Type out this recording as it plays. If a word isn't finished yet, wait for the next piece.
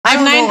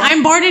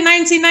I'm born in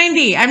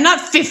 1990. I'm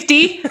not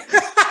 50.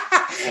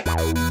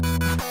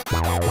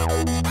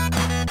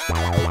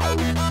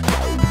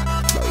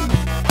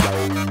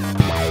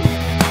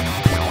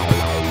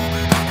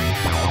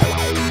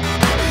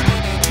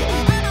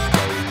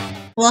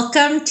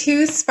 Welcome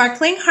to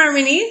Sparkling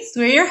Harmonies.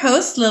 We're your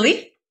hosts,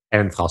 Lili.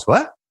 And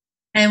François.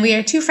 And we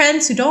are two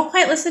friends who don't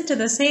quite listen to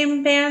the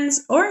same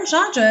bands or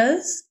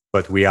genres.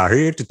 But we are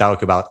here to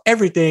talk about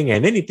everything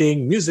and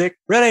anything music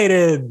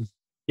related.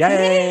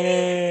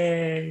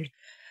 Yay!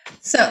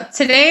 So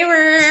today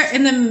we're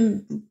in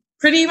the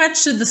pretty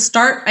much to the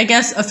start, I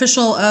guess,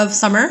 official of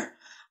summer.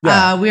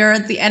 Yeah. We are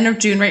at the end of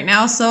June right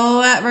now. So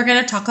we're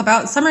going to talk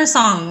about summer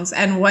songs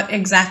and what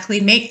exactly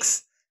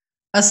makes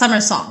a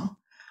summer song.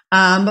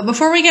 But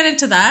before we get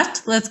into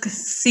that, let's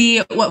see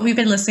what we've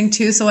been listening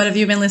to. So what have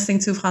you been listening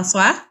to,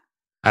 François?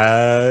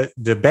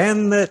 The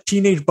band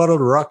Teenage Bottle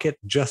Rocket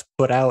just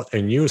put out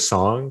a new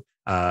song.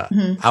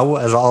 I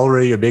was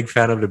already a big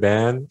fan of the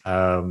band.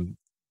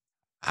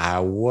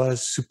 I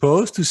was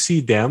supposed to see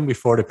them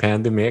before the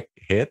pandemic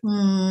hit,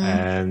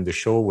 and the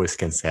show was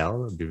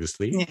canceled,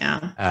 obviously.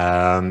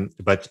 Yeah.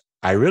 But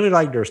I really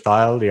like their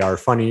style. They are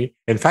funny.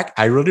 In fact,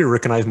 I really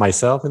recognize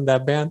myself in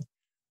that band.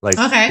 Like,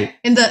 okay,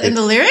 in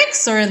the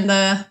lyrics or in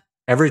the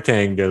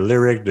everything, the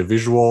lyric, the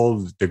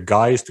visual, the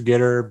guys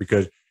together.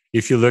 Because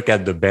if you look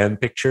at the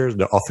band pictures,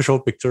 the official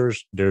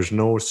pictures, there's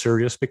no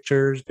serious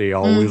pictures. They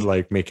always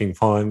like making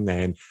fun,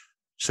 and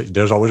so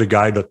there's always a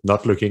guy that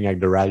not looking at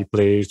the right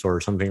place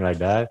or something like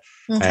that.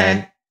 Okay.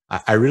 And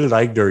I really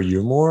like their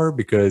humor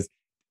because,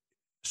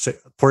 so,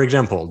 for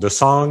example, the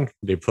song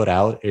they put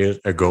out is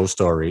a ghost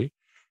story,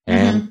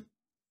 and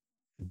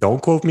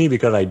don't quote me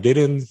because I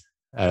didn't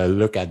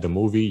look at the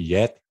movie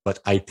yet, but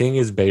I think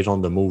it's based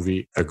on the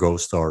movie A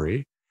Ghost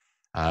Story.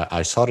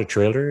 I saw the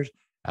trailers.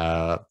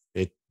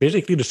 It's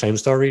basically the same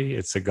story.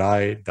 It's a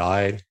guy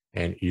died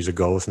and he's a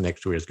ghost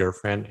next to his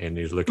girlfriend and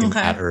he's looking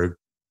at her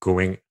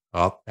going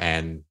up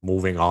and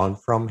moving on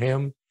from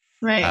him.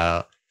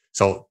 Right.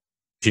 So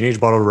Teenage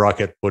Bottle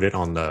Rocket put it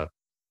on the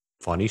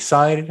funny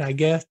side, I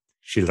guess.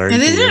 She learned.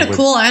 And they did a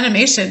cool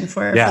animation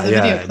for the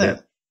video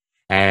clip.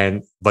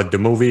 But the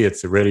movie,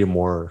 it's really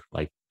more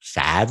like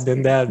sad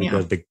than that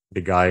because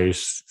the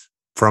guys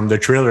from the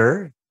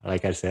trailer,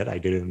 like I said, I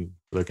didn't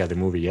look at the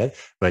movie yet,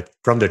 but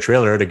from the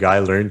trailer, the guy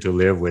learned to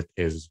live with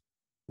his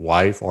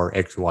wife or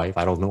ex-wife.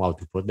 I don't know how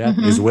to put that.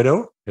 His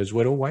widow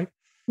wife.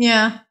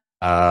 Yeah.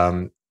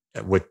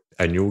 With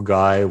a new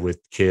guy with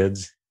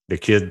kids, the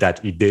kid that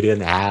he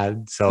didn't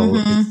have. So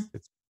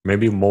it's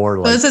maybe more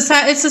like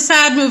it's a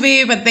sad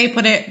movie, but they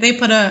put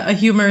a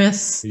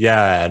humorous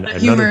and a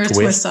humorous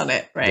twist on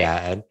it, right?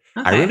 Yeah, and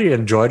I really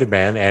enjoy the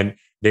band, and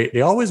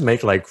they always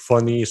make like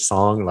funny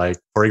song. Like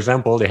for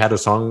example, they had a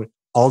song.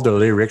 All the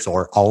lyrics,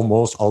 or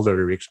almost all the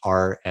lyrics,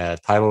 are a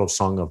title of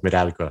song of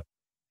Metallica.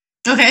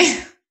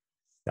 Okay.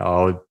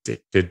 So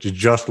it's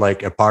just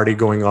like a party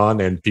going on,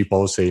 and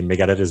people say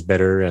Megadeth is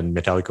better and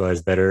Metallica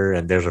is better,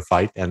 and there's a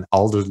fight, and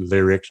all the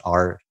lyrics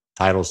are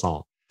title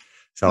song.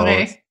 So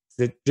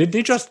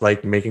they just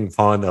like making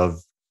fun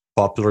of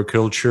popular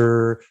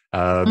culture.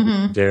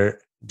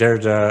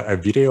 There's a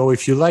video.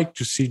 If you like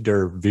to see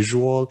their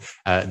visual,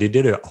 they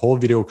did a whole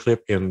video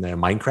clip in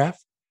Minecraft.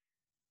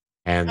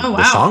 And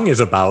the song is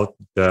about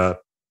the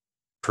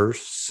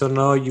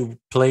persona you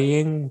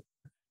playing.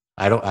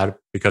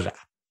 Because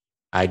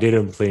I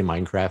didn't play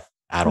Minecraft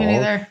at all.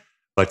 Neither.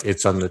 But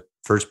it's on the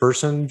first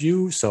person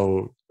view.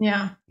 So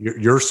yeah,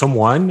 you're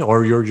someone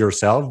or you're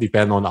yourself,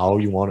 depending on how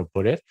you want to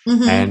put it.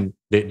 And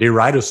they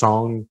write a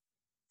song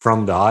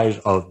from the eyes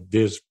of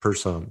this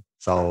person.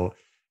 So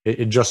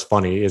it's just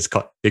funny.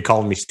 They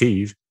call me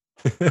Steve.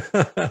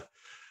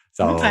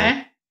 So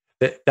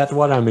that's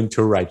what I'm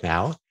into right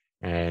now.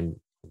 And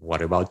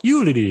what about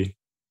you, Lili?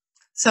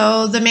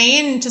 So The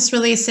Main just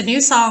released a new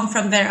song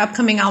from their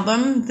upcoming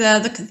album.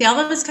 The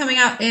album is coming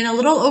out in a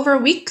little over a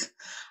week.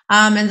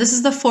 And this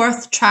is the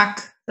 4th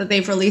track that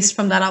they've released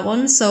from that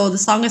album. So the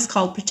song is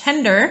called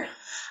Pretender.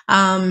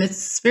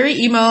 It's very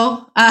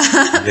emo.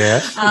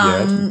 Yes.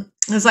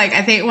 It's like,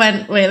 I think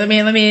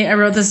I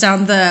wrote this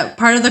down. The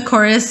part of the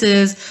chorus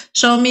is,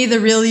 show me the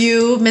real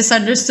you,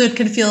 misunderstood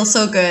can feel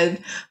so good.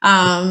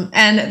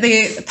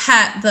 And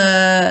Pat,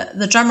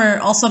 the drummer,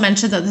 also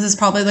mentioned that this is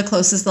probably the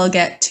closest they'll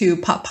get to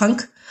pop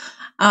punk.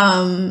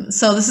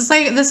 So this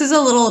is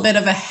a little bit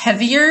of a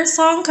heavier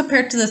song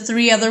compared to the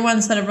 3 other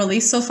ones that have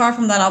released so far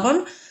from that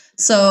album.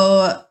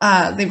 So,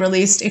 they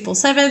released April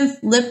 7th,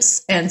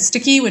 Lips and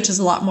Sticky, which is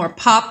a lot more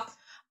pop.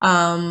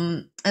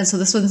 And so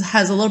this one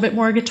has a little bit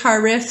more guitar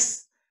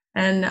riffs,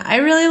 and I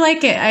really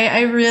like it.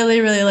 I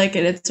really, really like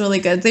it. It's really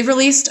good. They've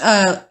released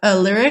a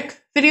lyric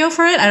video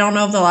for it. I don't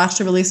know if they'll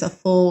actually release a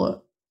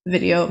full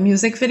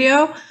music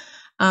video.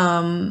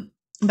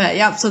 But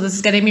yeah, so this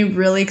is getting me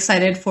really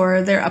excited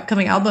for their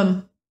upcoming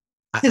album.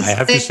 I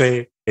have to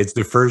say, it's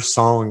the first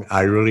song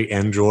I really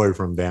enjoy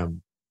from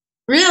them.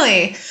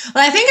 Really?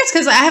 Well, I think it's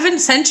because I haven't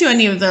sent you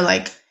any of their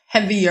like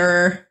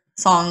heavier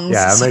songs.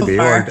 Yeah, so maybe.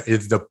 far. Or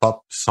it's the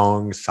pop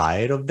song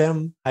side of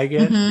them, I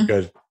guess,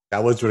 because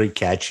that was really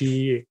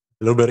catchy.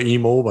 little bit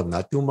emo, but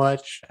not too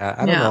much.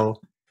 I don't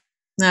know.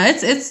 No,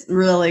 it's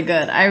really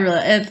good.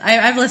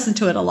 I've listened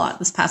to it a lot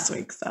this past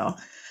week, so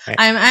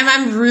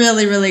I'm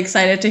really really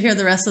excited to hear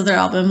the rest of their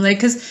album. Like,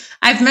 because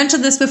I've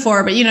mentioned this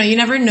before, but you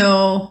never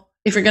know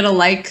if you're gonna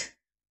like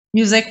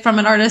music from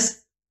an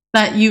artist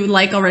that you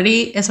like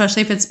already,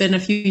 especially if it's been a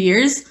few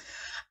years.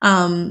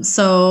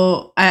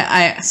 So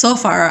I so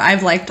far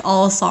I've liked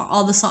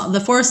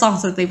the 4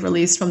 songs that they've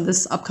released from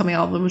this upcoming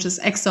album, which is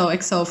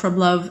XOXO From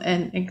Love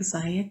and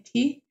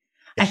Anxiety.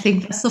 I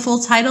think that's the full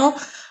title.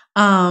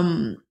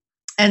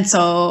 And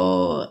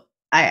so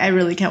I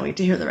really can't wait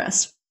to hear the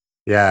rest.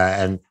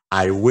 Yeah, and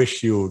I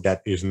wish you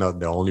that is not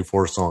the only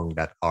 4 songs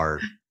that are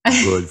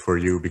good for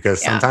you,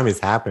 because sometimes it's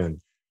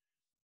happened.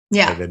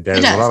 Yeah,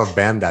 there's a lot of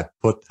band that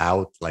put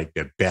out like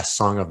the best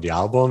song of the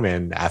album,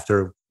 and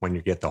after when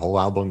you get the whole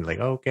album, you're like,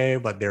 okay,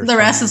 but there's the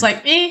rest is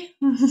like me.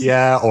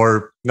 Yeah,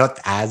 or not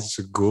as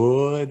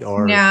good,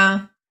 or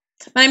but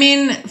I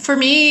mean, for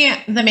me,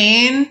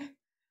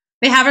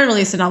 they haven't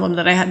released an album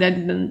that I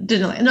didn't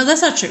like. No,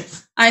 that's not true.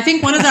 I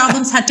think one of the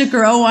albums had to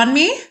grow on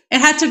me. It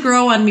had to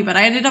grow on me, but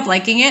I ended up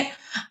liking it.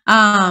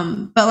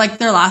 But like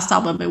their last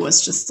album, it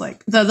was just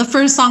like the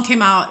first song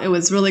came out. It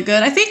was really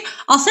good. I think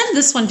I'll send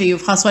this one to you,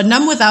 François.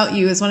 Numb Without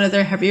You is one of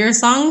their heavier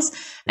songs.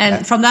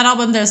 And from that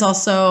album, there's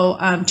also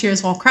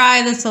Tears Won't Cry.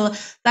 I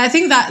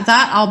think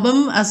that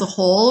album as a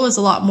whole was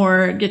a lot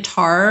more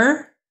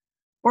guitar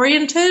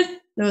oriented.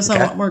 There was a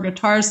lot more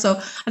guitars. So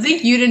I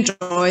think you'd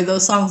enjoy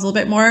those songs a little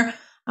bit more.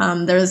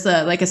 There's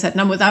like I said,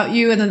 Numb Without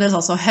You, and then there's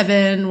also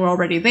Heaven, We're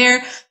Already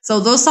There. So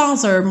those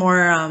songs are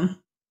more, I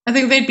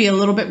think they'd be a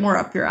little bit more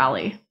up your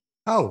alley.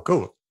 Oh,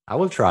 cool. I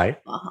will try.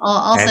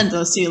 I'll send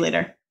those to you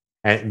later.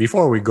 And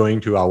before we go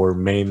into our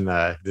main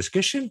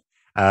discussion,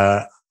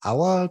 I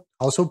will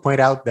also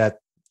point out that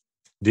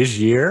this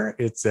year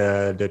it's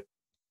the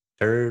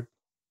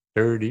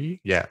 30.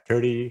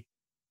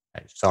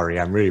 Sorry,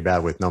 I'm really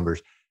bad with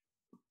numbers.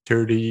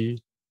 30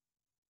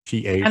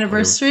 th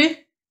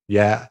anniversary.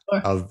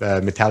 Of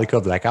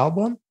Metallica Black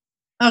Album.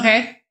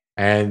 Okay.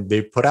 And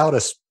they put out a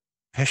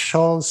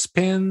special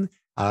spin.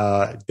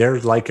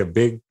 There's like a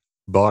big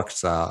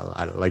box.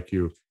 Like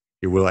you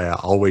will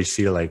always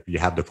see, like you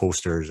have the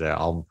posters. I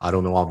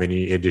don't know how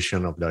many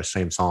edition of the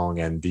same song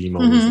and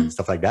demos and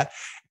stuff like that.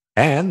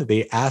 And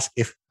they asked,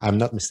 if I'm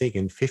not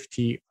mistaken,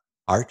 50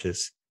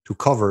 artists to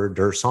cover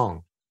their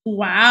song.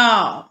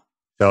 Wow.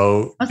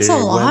 So that's a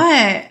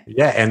lot.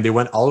 And they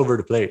went all over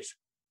the place.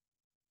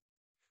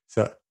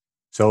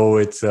 So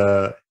it's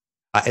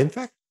in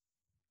fact,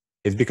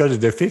 it's because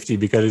they're 50,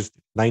 because it's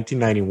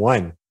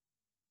 1991.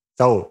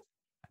 So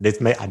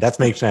that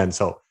makes sense.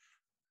 So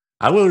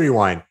I will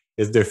rewind.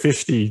 It's the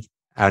 50th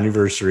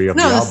anniversary of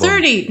the album. No,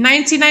 30.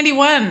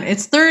 1991.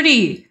 It's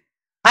 30.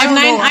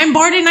 I'm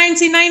born in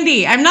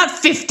 1990. I'm not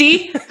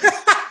 50.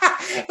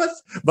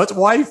 but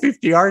why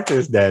 50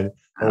 artists then?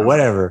 Or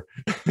whatever.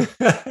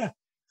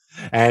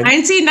 And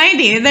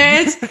 1990.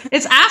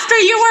 It's after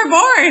you were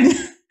born.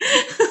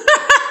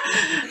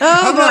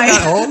 I'm not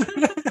that old.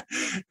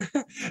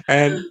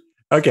 And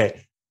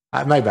okay,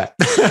 my bad.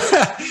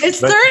 It's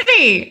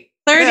 30.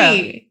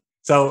 Yeah.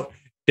 So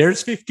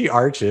there's 50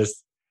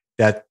 artists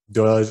that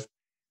does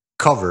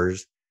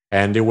covers,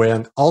 and they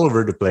went all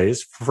over the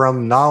place.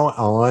 From now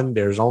on,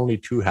 there's only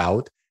 2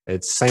 out.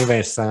 It's Saint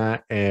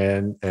Vincent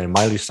and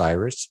Miley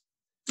Cyrus.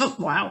 Oh,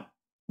 wow.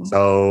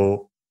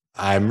 So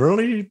I'm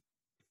really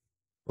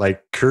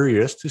like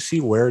curious to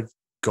see where it's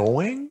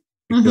going,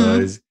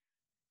 because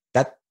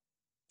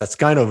that's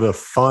kind of a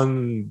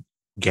fun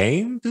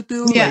game to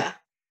do. Yeah,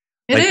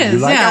 it is. You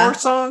like our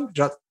song?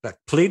 Just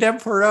play them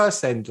for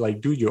us and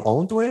like do your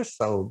own twist.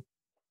 So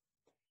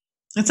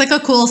it's like a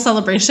cool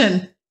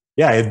celebration.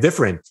 Yeah, it's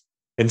different.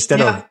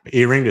 Instead of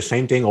hearing the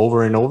same thing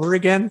over and over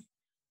again.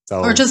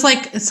 So, or just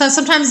like, so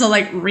sometimes they'll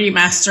like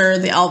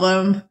remaster the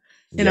album,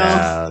 you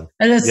know,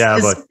 and it's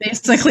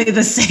basically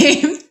the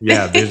same thing.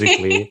 Yeah,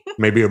 basically.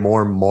 Maybe a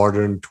more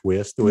modern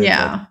twist to it.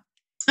 Yeah.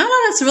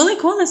 Oh, that's really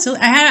cool.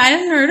 I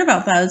hadn't heard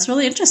about that. It's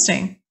really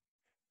interesting.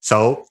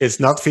 So it's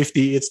not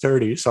 50, it's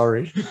 30.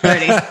 Sorry.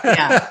 30.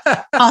 Yeah.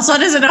 Also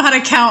doesn't know how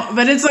to count,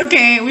 but it's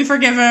okay. We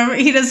forgive him.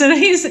 He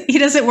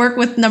doesn't work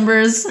with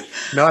numbers.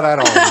 Not at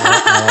all.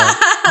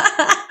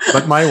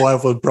 But my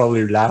wife would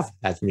probably laugh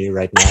at me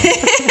right now.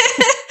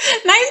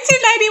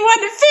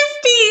 1991,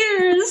 50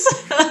 years.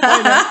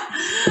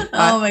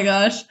 Oh my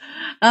gosh.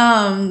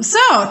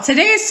 So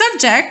today's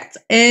subject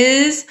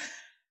is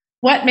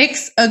what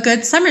makes a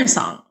good summer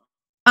song.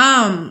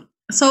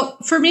 So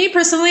for me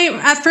personally,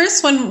 at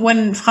first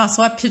when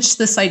François pitched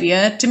this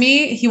idea to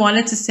me, he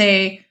wanted to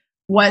say,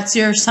 what's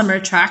your summer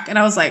track? And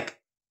I was like,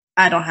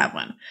 I don't have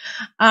one.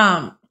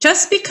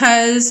 Just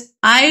because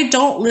I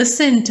don't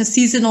listen to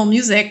seasonal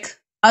music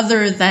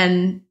other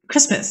than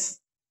Christmas.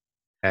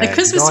 Like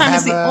Christmas time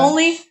is the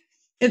only...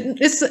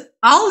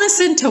 I'll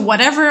listen to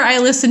whatever I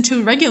listen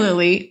to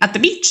regularly at the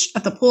beach,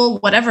 at the pool,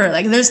 whatever.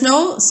 Like there's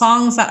no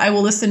songs that I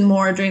will listen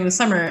more during the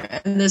summer,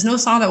 and there's no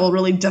song that will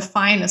really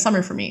define a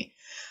summer for me.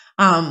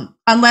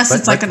 Unless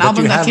it's like an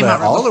album that came out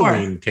right before.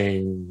 Halloween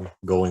thing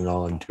going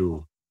on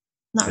too.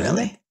 Not Isn't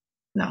it? really.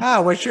 No.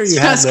 Ah, well, sure It's you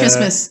had just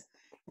Christmas.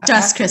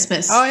 Just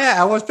Christmas. Oh yeah,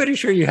 I was pretty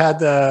sure you had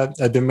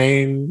the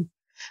main.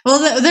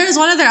 Well, there's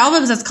one of their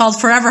albums that's called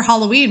Forever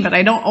Halloween, but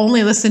I don't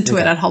only listen to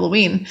it at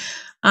Halloween,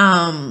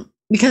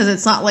 because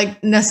it's not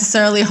like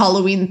necessarily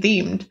Halloween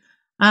themed.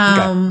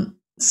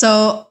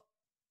 So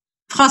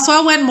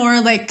François went more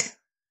like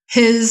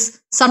his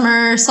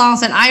summer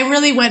songs, and I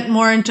really went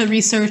more into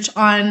research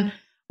on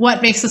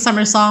what makes a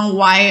summer song.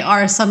 Why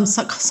are some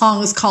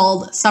songs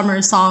called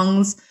summer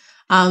songs?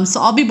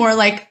 So I'll be more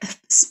like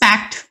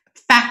fact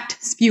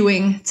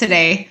spewing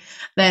today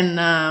than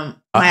my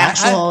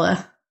actual.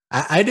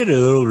 I did a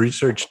little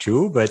research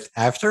too, but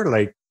after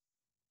like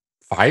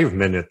 5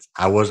 minutes,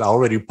 I was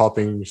already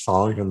popping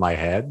songs in my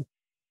head.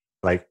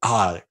 Like,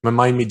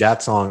 remind me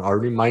that song, or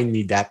remind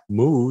me that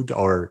mood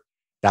or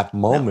that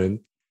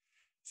moment.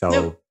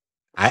 So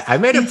I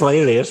made a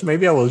playlist.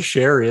 Maybe I will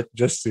share it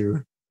just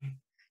to.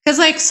 Because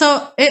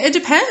it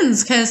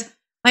depends. Because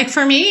like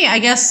for me, I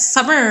guess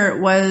summer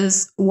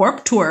was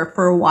Warped Tour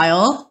for a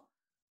while.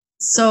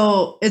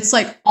 So it's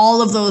like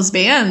all of those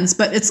bands,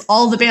 but it's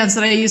all the bands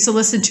that I used to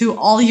listen to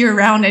all year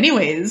round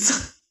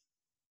anyways.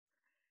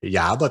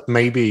 Yeah, but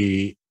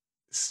maybe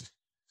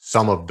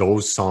some of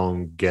those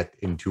songs get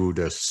into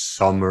the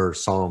summer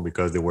song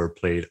because they were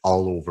played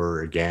all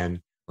over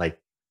again,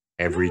 like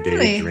every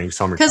day during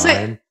summertime.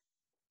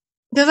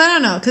 Because I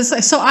don't know.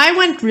 So I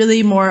went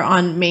really more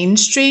on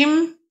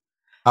mainstream,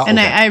 and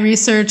I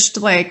researched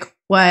like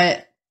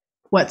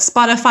what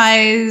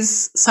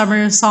Spotify's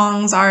summer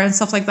songs are and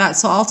stuff like that.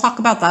 So I'll talk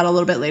about that a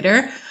little bit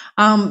later.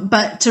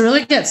 But to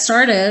really get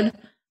started,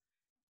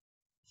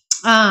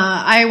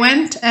 I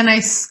went and I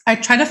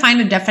tried to find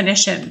a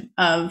definition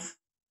of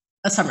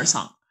a summer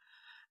song.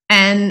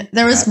 And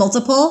there was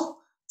multiple.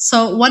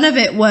 So one of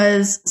it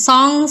was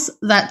songs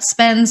that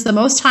spends the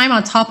most time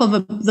on top of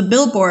the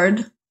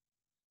Billboard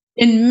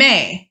in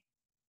May,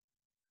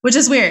 which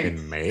is weird.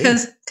 In May?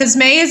 Because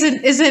May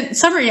isn't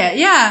summer yet.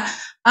 Yeah.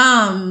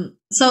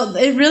 So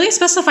it really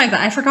specified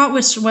that. I forgot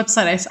which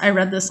website I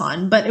read this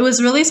on, but it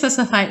was really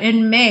specified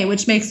in May,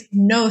 which makes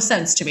no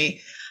sense to me.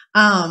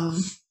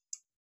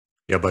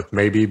 Yeah, but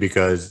maybe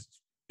because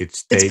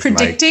it's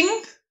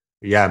predicting.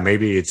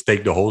 Maybe it's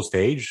take the whole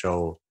stage.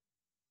 So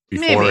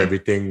before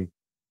everything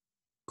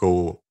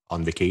go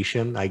on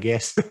vacation, I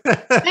guess. I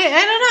don't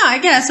know. I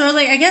guess, or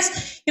like, I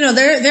guess,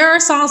 there are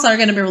songs that are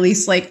going to be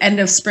released like end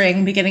of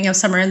spring, beginning of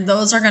summer, and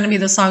those are going to be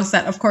the songs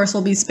that, of course,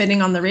 will be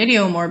spinning on the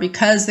radio more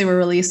because they were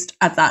released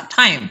at that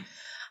time.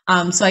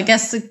 So I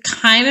guess it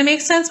kind of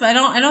makes sense, but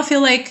I don't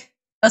feel like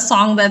a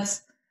song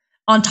that's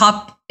on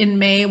top in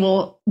May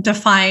will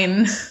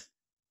define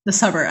the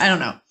summer. I don't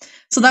know.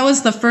 So that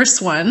was the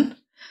first one.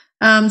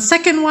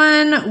 Second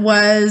one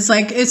was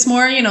like, it's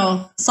more,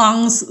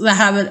 songs that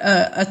have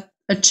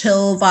a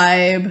chill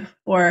vibe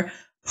or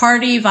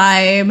party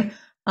vibe,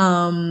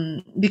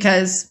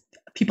 because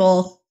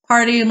people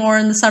party more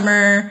in the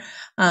summer,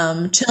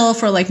 chill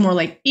for like more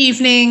like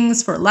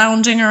evenings for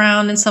lounging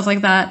around and stuff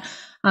like that.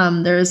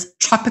 There's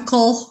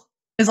tropical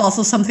is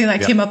also something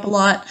that came up a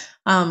lot.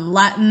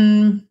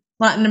 Latin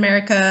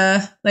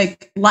America,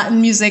 like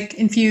Latin music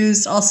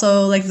infused,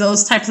 also like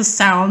those types of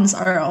sounds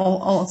are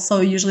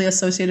also usually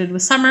associated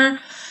with summer.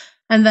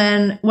 And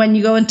then when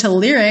you go into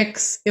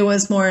lyrics, it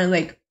was more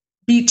like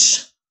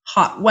beach,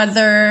 hot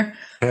weather,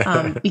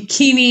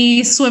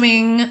 bikini,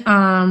 swimming,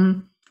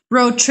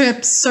 road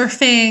trips,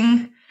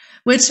 surfing,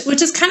 which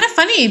is kind of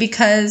funny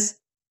because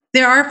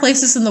there are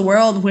places in the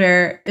world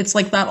where it's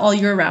like that all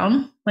year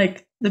round.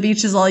 Like the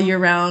beach is all year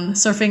round,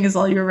 surfing is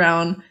all year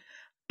round,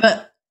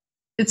 but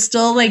it's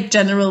still like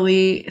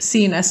generally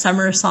seen as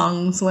summer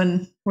songs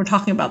when we're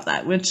talking about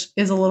that, which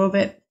is a little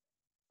bit,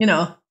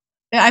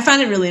 I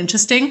find it really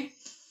interesting.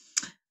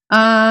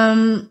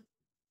 And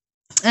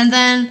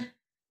then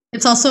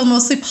it's also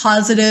mostly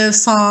positive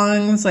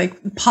songs,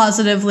 like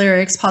positive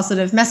lyrics,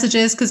 positive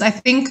messages. Because I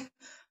think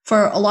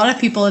for a lot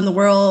of people in the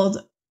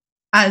world,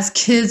 as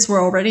kids,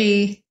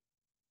 we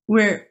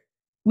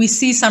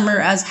see summer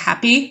as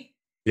happy.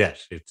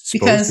 Yes, it's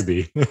supposed to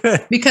be.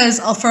 Because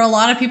for a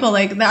lot of people,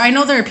 like I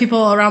know there are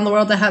people around the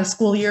world that have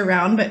school year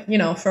round, but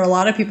for a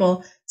lot to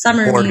people,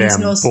 summer means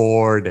no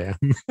school.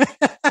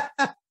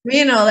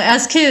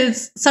 As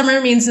kids,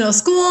 summer means no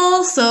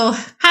school, so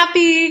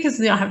happy because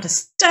they don't have to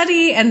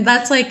study, and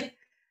that's like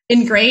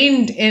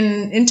ingrained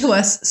into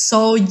us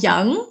so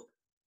young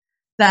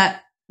I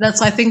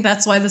think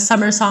that's why the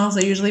summer songs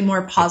are usually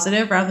more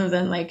positive rather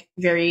than like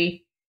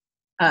very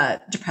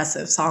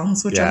depressive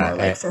songs, which are more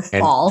like for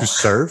fall.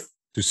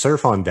 To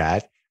surf on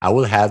that, I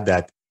will have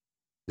that.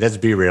 Let's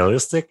be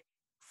realistic.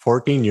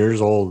 14 years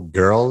old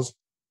girls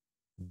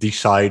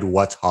decide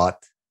what's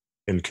hot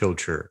in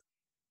culture.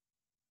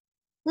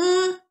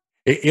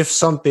 If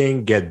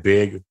something get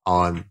big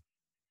on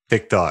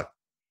TikTok,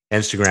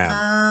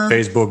 Instagram,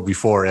 Facebook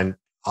before, and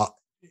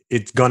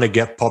it's gonna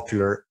get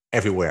popular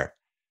everywhere.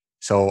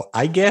 So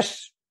I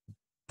guess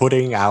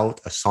putting out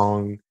a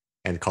song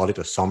and call it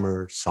a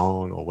summer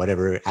song or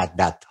whatever at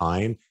that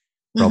time,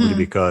 probably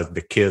because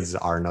the kids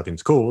are not in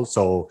school,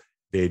 so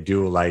they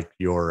do like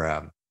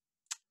your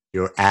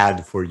your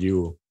ad for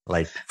you,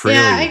 like freely.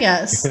 Yeah, I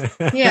guess.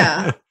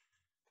 Yeah,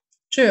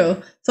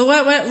 true. So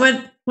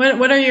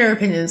what are your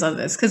opinions on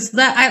this? Because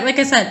like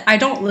I said, I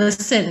don't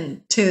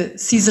listen to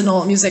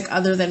seasonal music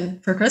other than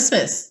for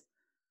Christmas.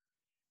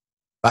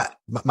 But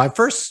my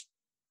first,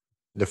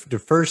 the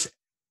first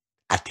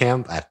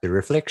attempt at the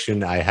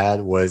reflection I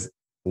had was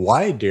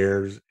why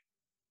there's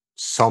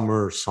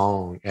summer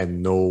song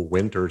and no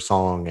winter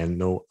song and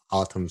no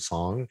autumn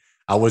song.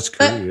 I was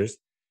curious.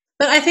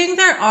 But I think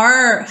there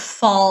are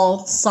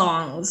fall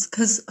songs,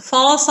 because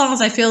fall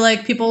songs, I feel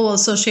like people will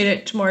associate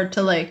it more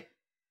to like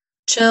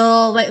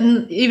chill, like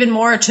even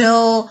more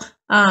chill,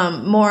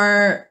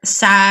 more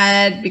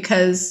sad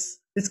because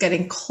it's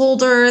getting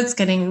colder, it's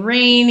getting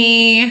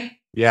rainy.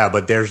 Yeah,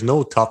 but there's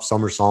no top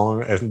summer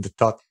song and the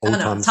top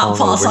autumn song.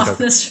 Fall song.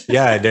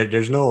 Yeah,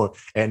 there's no,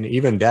 and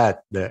even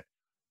that.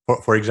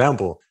 For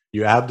example,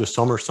 you have the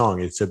summer song.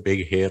 It's a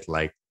big hit,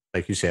 like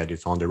you said.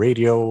 It's on the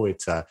radio.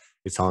 It's on.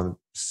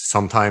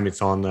 Sometime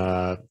it's on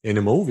in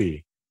a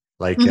movie.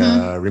 Like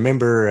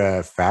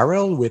remember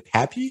Pharrell with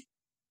Happy?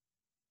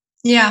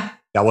 Yeah,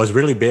 that was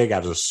really big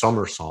as a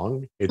summer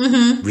song. It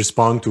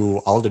respond to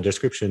all the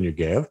description you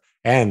gave,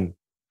 and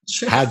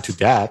add to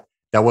that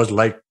was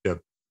like the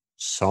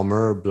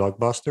summer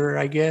blockbuster,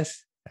 I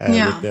guess.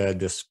 With the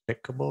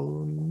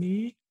Despicable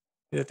Me.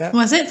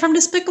 Was it from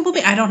Despicable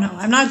Me? I don't know.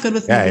 I'm not good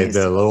with movies.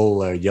 The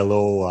little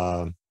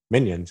yellow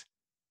minions.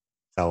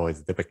 So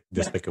it's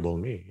Despicable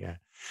Me. Yeah.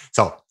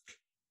 So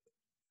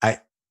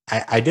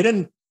I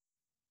didn't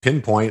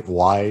pinpoint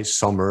why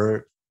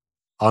summer,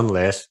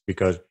 unless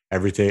because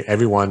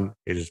everyone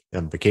is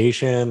on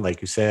vacation,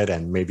 like you said,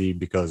 and maybe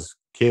because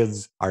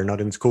kids are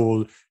not in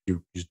school,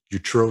 you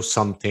throw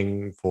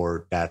something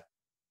for that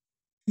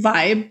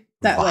vibe,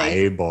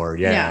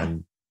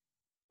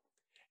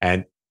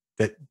 and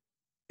that,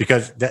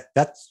 because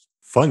that's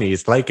funny.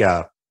 It's like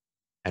an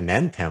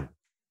anthem,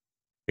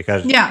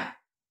 because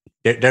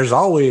there's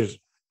always,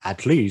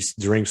 at least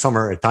during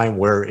summer, a time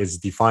where it's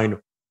defined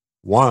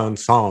one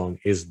song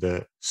is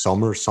the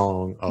summer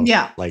song of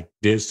like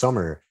this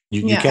summer.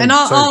 You can and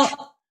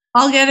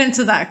I'll get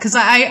into that, because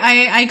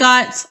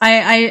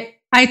I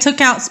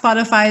took out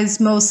Spotify's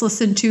most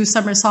listened to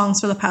summer songs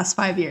for the past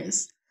 5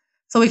 years,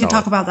 so we can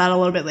talk about that a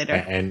little bit later.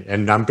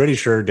 And I'm pretty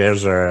sure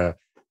there's a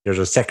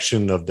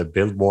section of the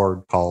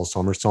Billboard called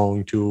Summer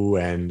Song too,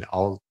 and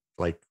all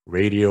like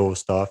radio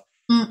stuff.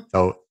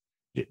 So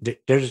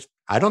there's,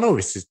 I don't know,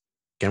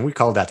 can we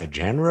call that a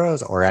genre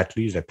or at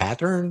least a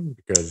pattern?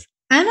 Because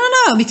I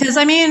don't know, because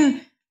I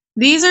mean,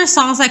 these are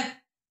songs that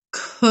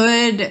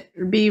could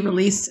be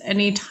released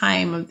any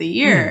time of the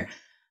year.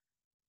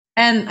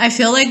 And I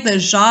feel like the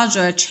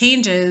genre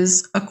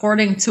changes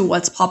according to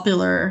what's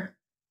popular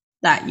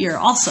that year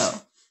also.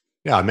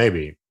 Yeah,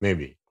 maybe.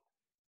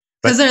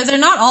 Because they're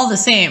not all the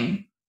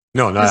same.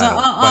 No.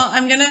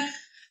 I'm going to,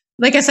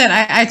 like I said,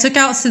 I took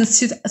out since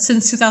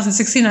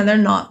 2016, and they're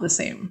not the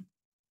same.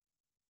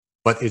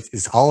 But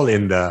it's all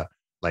in the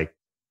like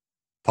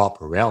pop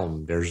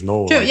realm. There's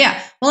no... True,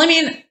 yeah. Well, I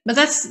mean, but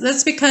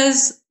that's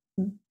because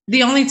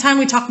the only time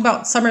we talk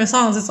about summer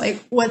songs is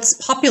like what's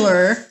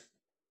popular.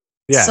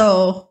 Yeah.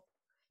 So,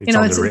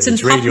 it's in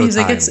pop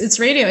music. It's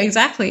radio.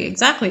 Exactly.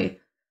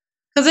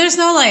 Because there's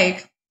no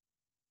like,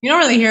 you don't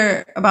really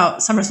hear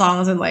about summer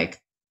songs in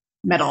like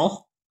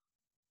metal.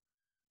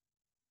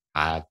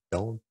 I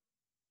don't.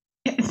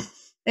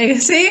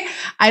 See,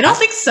 I don't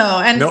think so.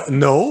 And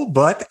no,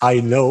 but I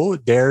know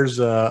there's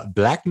a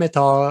black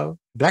metal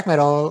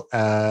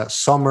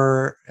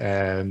summer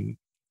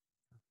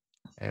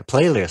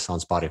playlist on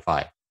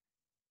Spotify,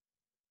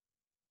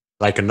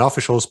 like an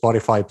official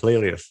Spotify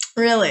playlist.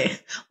 Really?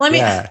 Well,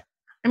 I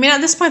mean, at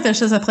this point, there's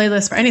just a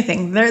playlist for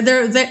anything. There.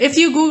 If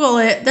you Google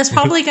it, there's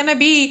probably gonna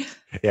be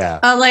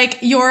like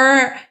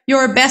your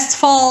best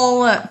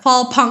fall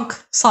punk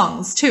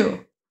songs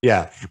too.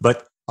 Yeah,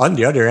 but on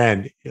the other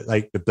hand,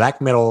 like the black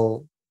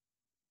metal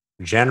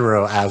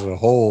genre as a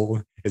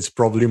whole, it's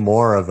probably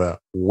more of a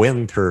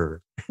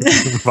winter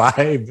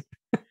vibe.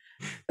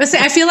 But see,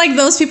 I feel like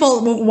those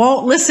people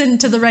won't listen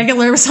to the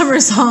regular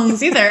summer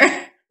songs either.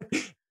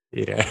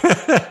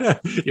 Yeah,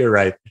 you're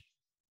right.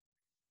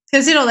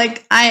 Because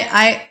like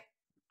I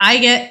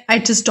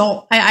just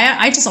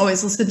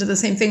always listen to the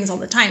same things all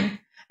the time.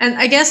 And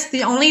I guess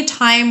the only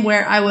time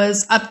where I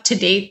was up to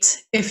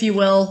date, if you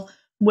will,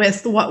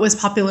 with what was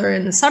popular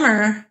in the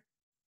summer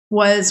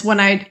was when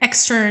I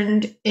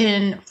externed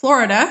in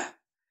Florida,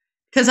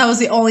 because that was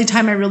the only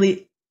time I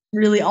really,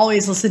 really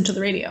always listened to the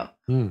radio.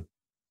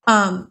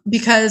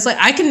 Because like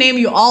I can name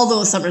you all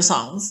those summer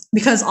songs,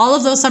 because all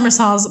of those summer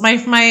songs, my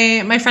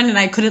friend and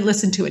I couldn't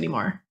listen to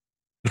anymore.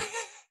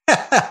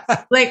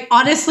 Like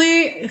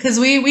honestly, because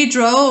we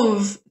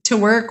drove to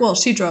work. Well,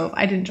 she drove.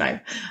 I didn't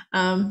drive.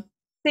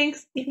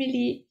 Thanks,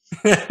 Emily.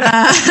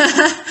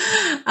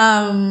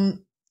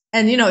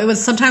 And it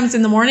was sometimes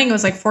in the morning, it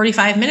was like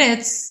 45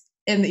 minutes.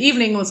 In the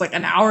evening, it was like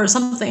an hour or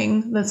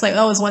something. That's like, it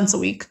was once a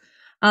week.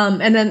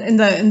 And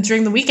then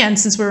during the weekend,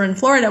 since we were in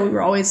Florida, we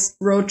were always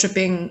road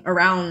tripping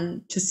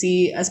around to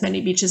see as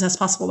many beaches as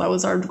possible. That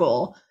was our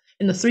goal.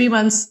 in the 3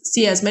 months,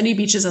 see as many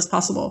beaches as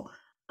possible.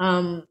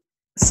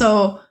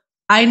 So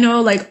I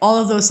know like all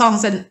of those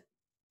songs, and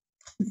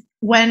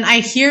when I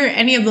hear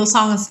any of those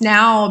songs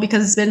now,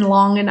 because it's been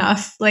long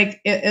enough,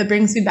 like it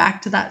brings me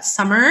back to that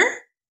summer.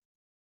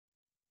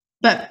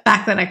 But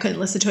back then I couldn't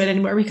listen to it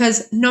anymore,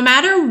 because no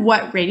matter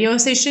what radio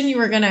station you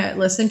were going to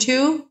listen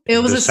to, it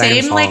was the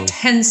same like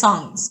 10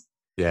 songs.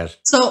 Yes.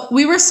 So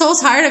we were so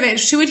tired of it.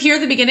 She would hear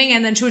the beginning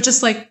and then she would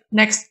just like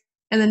next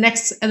and the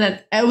next. And then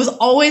it was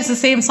always the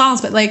same songs.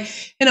 But like,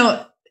 you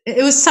know,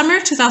 it was summer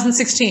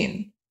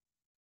 2016.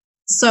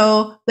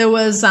 So there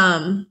was,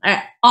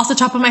 off the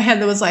top of my head,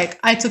 there was like,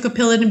 I Took a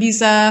Pill in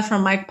Ibiza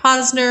from Mike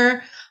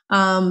Posner.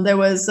 There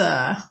was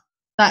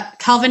that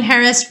Calvin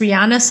Harris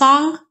Rihanna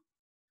song.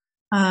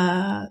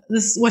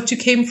 This Is What You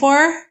Came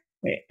For.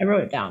 Wait, I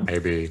wrote it down.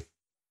 Maybe.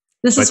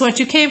 This Is What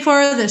You Came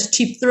For. There's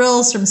Cheap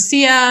Thrills from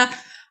Sia.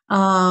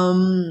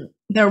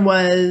 There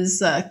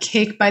was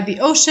Cake by the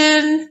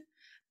Ocean.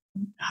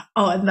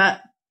 Oh, and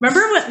that,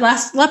 remember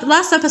what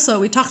last episode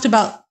we talked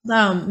about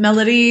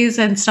melodies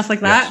and stuff like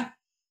that? Yes.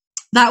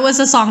 That was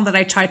a song that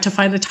I tried to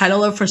find the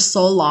title of for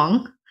so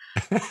long.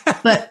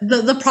 But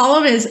the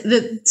problem is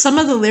that some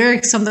of the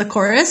lyrics from the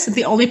chorus,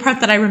 the only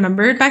part that I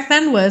remembered back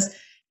then was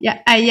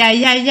yeah.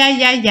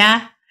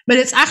 But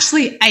it's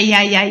actually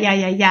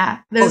yeah.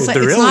 There's like,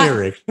 the real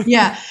lyric.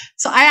 Yeah.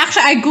 So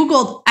I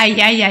Googled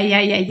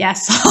yeah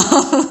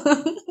song.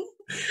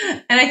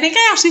 And I think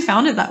I actually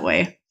found it that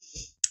way.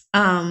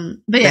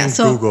 But yeah,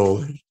 so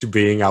Google to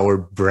being our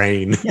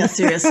brain. Yeah,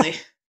 seriously.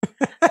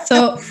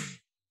 So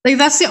like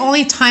that's the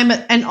only time,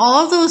 and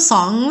all of those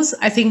songs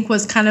I think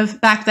was kind of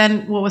back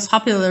then what was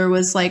popular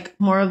was like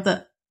more of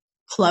the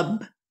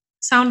club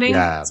sounding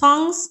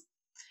songs.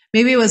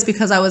 Maybe it was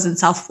because I was in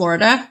South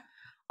Florida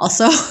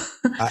also.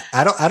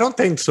 I don't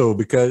think so,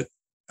 because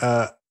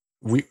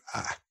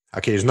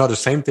it's not the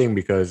same thing,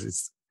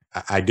 because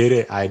I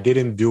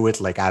didn't do it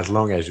like as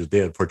long as you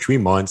did. For 3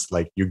 months,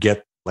 like you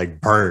get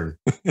like burned.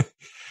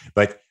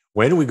 But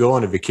when we go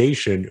on a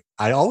vacation,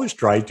 I always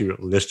try to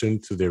listen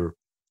to the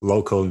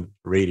local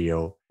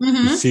radio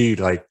to see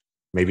like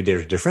maybe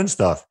there's different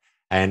stuff.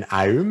 And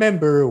I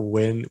remember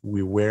when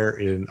we were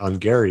in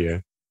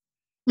Hungary,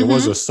 there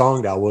was a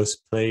song that was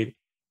played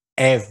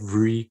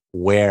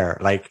everywhere.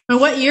 Like,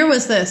 and what year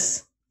was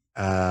this?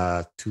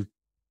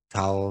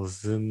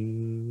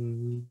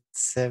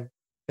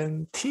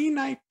 2017,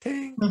 I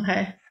think.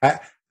 Okay.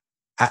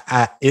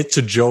 It's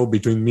a joke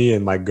between me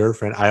and my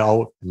girlfriend.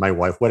 My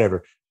wife,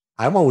 whatever.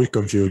 I'm always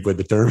confused with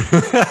the term.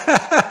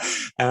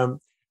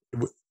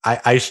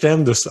 I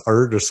stand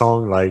heard the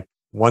song like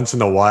once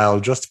in a while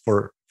just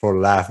for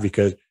laugh,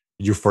 because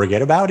you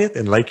forget about it.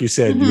 And like you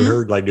said, you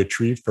heard like the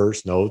 3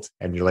 first notes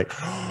and you're like,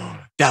 oh,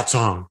 that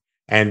song.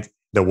 And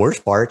the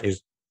worst part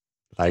is,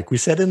 like we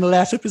said in the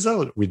last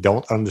episode, we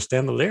don't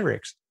understand the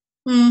lyrics.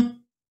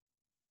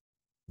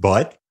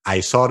 But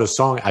I saw the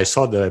song, I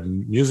saw the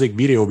music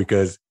video,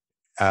 because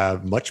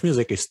Much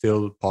Music is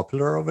still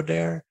popular over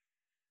there.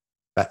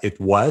 But it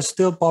was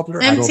still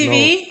popular.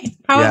 MTV,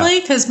 probably,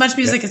 because Much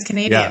Music is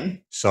Canadian. Yeah,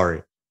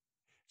 sorry.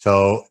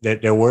 So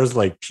there was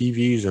like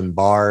TVs and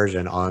bars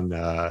and on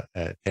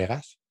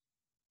terrace.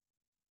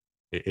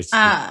 It's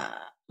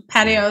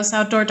patios,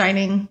 outdoor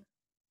dining.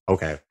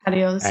 Okay.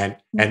 Patios. And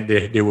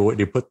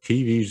they put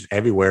TVs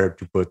everywhere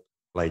to put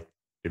like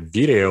the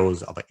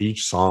videos of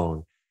each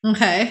song.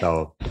 Okay.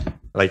 So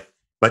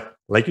but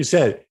like you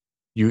said,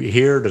 you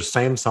hear the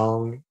same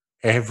song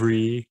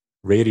every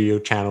radio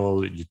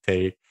channel you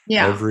take.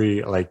 Yeah.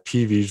 Every like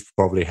TVs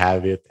probably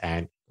have it,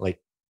 and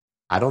like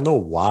I don't know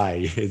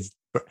why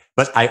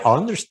but I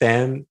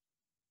understand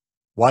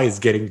why it's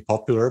getting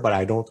popular, but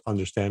I don't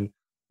understand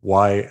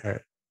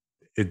why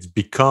it's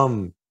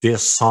become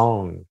this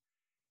song.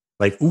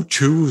 Like, who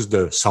choose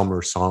the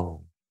summer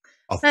song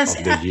of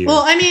the year?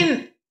 Well, I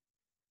mean,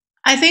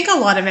 I think a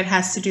lot of it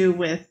has to do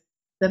with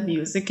the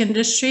music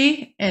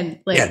industry, and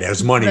like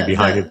there's money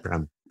behind it.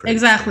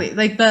 Exactly, sure.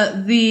 Like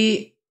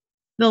the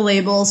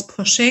labels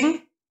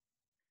pushing.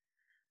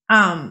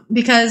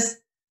 Because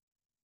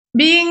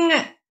knowing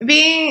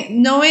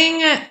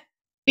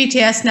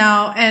BTS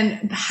now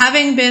and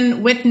having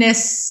been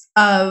witness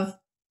of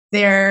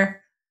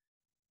their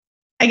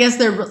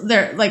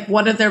like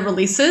one of their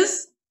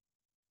releases,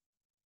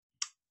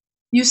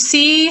 you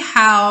see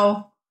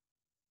how,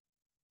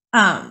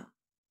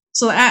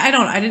 so I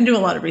didn't do a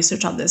lot of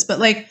research on this, but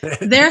like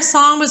their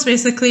song was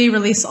basically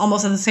released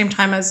almost at the same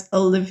time as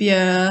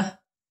Olivia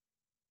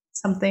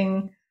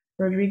something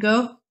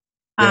Rodrigo.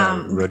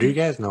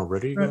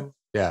 Rodrigo.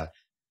 Yeah.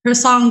 Her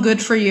song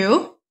 "Good for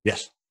You."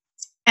 Yes.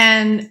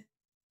 And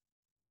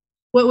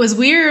what was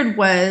weird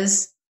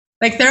was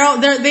like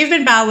they've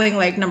been battling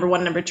like number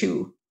 1, number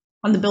 2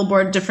 on the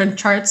Billboard different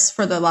charts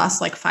for the last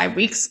like 5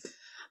 weeks.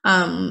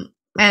 And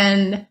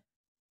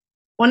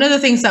one of the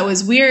things that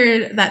was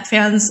weird that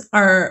fans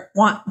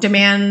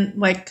demand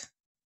like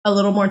a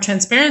little more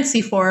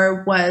transparency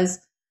for was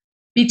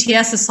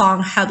BTS's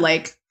song had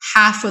like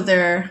half of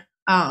their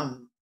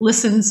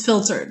listens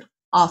filtered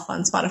off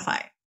on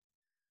Spotify.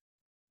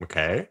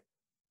 Okay.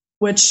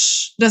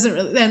 which doesn't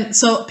really. Then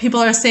so people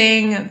are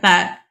saying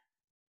that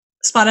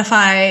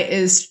Spotify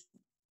is,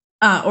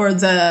 or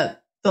the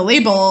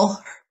label,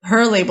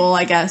 her label,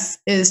 I guess,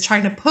 is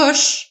trying to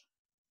push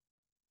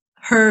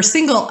her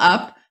single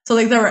up. So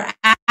like there were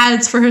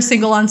ads for her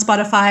single on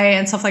Spotify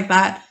and stuff like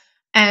that,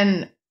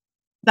 and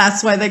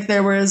that's why like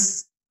there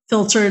was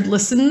filtered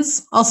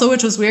listens also,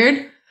 which was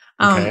weird,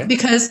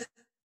 because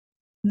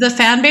the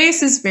fan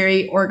base is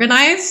very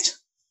organized.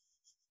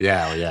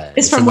 Yeah.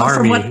 It's from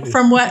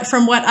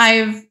what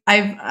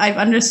I've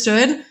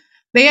understood.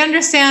 They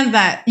understand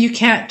that you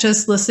can't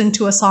just listen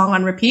to a song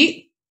on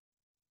repeat.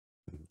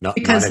 No,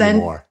 because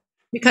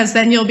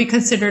then you'll be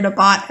considered a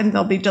bot and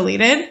they'll be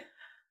deleted.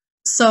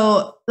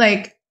 So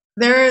like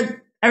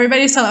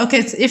everybody's telling, okay,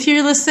 if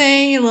you're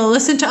listening, you'll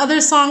listen to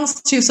other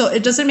songs too. So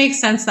it doesn't make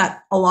sense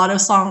that a lot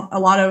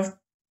of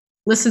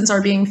listens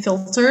are being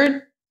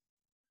filtered,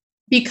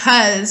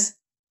 because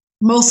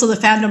most of the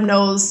fandom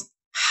knows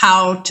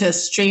how to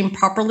stream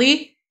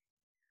properly.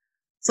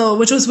 So,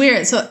 which was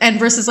weird. So, and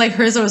versus like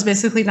hers, there was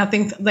basically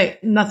nothing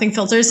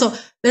filtered. So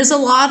there's a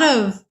lot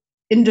of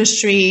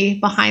industry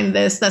behind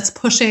this that's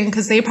pushing,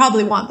 because they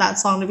probably want that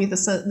song to be the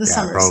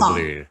summer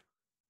song.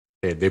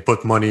 They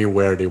put money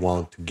where they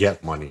want to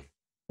get money.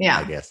 Yeah,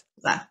 I guess.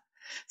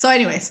 So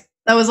anyways,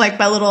 that was like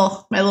my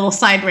little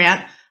side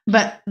rant,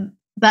 but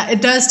that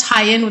it does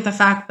tie in with the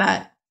fact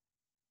that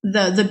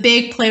the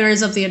big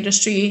players of the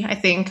industry, I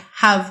think,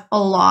 have a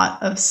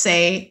lot of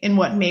say in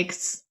what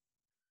makes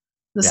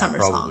the summer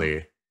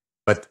song.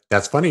 But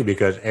that's funny,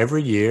 because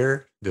every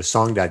year the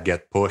song that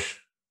get pushed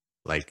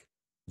like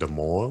the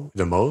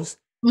most,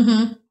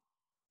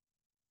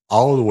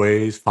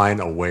 always find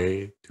a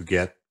way to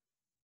get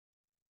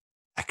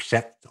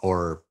accepted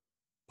or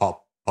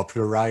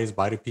popularized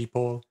by the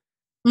people.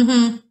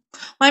 Well,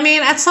 I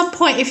mean, at some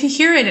point, if you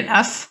hear it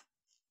enough,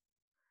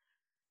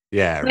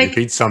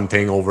 repeat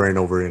something over and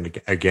over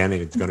and again,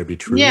 and it's going to be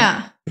true.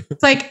 Yeah,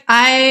 it's like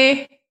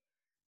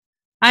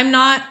I'm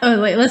not.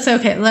 Oh, wait, let's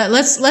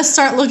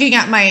start looking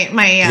at my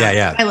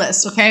my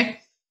list.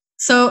 Okay,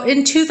 so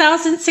in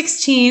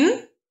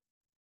 2016,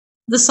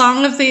 the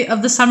song of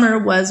the summer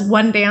was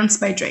 "One Dance"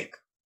 by Drake.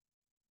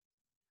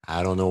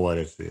 I don't know what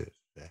it is.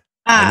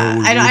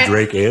 I know who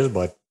Drake is,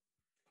 but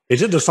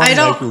is it the song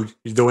like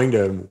he's doing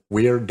the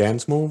weird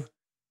dance move?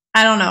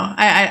 I don't know.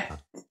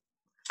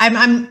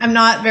 I'm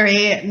not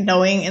very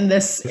knowing in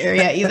this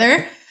area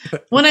either.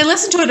 When I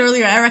listened to it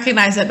earlier, I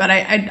recognized it, but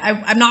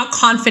I'm not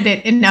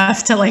confident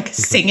enough to like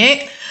sing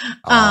it,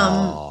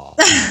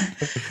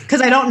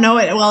 because I don't know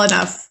it well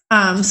enough.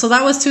 So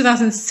that was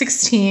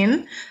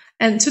 2016,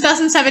 and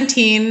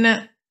 2017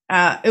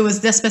 it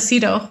was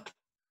Despacito.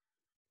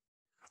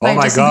 Oh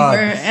my God!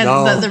 Bieber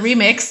and the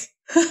remix.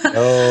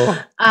 No.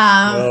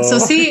 So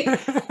see,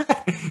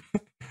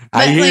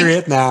 I hear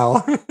it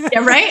now.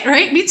 Yeah,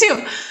 right. Me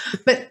too.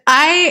 But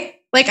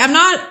I'm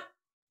not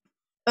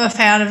a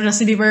fan of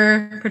Justin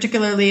Bieber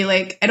particularly.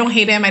 Like, I don't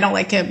hate him. I don't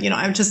like him.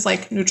 I'm just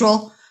like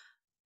neutral.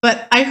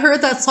 But I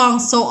heard that song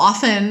so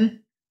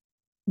often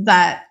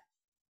that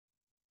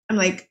I'm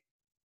like,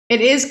 it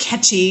is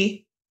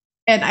catchy,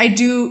 and I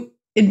do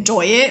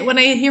enjoy it when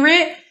I hear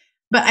it.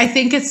 But I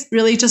think it's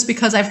really just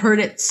because I've heard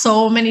it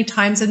so many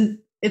times, and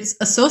it's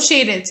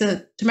associated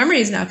to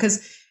memories now,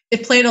 because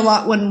it played a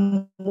lot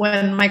when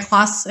my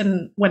class,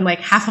 and when like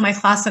half of my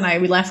class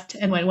and we left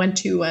and went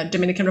to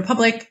Dominican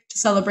Republic to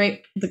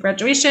celebrate the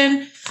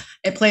graduation.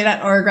 It played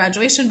at our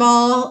graduation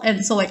ball,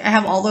 and so like I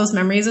have all those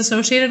memories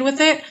associated with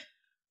it.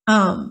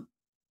 And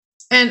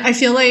I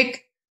feel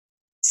like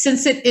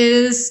since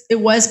it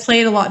was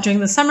played a lot during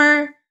the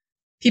summer,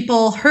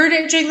 people heard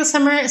it during the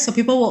summer, so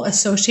people will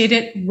associate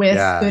it with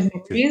good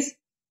memories.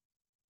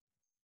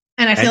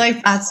 And I feel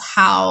like that's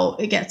how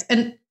it gets.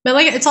 But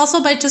like it's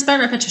also by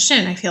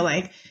repetition, I feel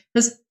like,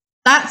 because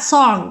that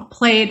song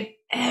played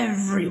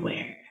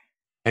everywhere.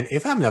 And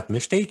if I'm not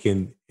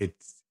mistaken, it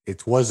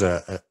was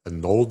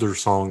an older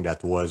song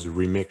that was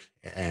remixed,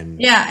 and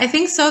yeah, I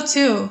think so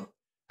too.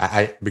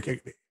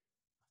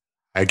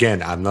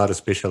 Again, I'm not a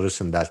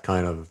specialist in that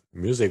kind of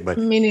music, but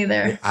me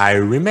neither. I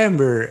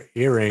remember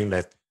hearing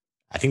that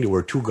I think there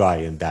were two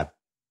guys in that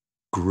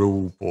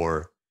group,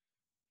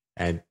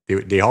 and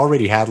they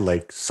already had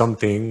like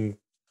something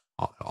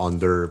on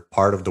their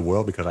part of the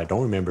world, because I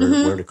don't remember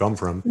where they come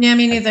from. Yeah,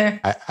 me neither.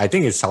 I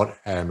think it's South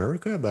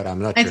America, but I'm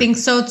not sure. I think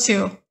so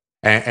too.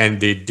 And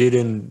they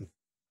didn't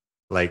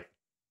like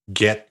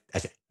get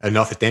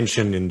enough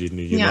attention in the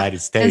United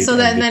States. And so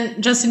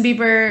then Justin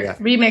Bieber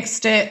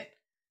remixed it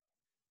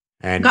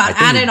and got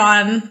added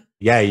on.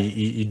 Yeah,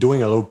 he's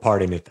doing a little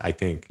part in it, I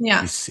think.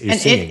 Yeah. He's and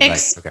singing, it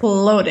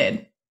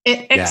exploded.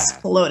 It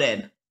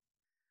exploded.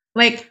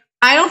 Like,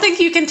 I don't think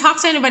you can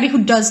talk to anybody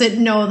who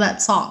doesn't know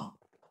that song.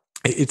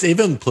 It's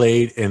even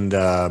played in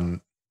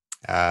the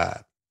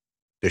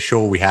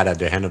show we had at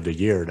the end of the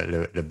year,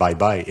 the Bye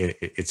Bye.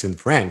 It's in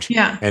French.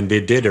 Yeah. And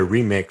they did a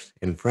remix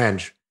in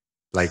French,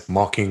 like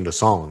mocking the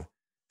song.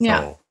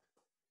 Yeah. So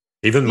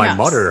even my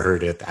mother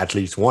heard it at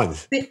least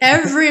once.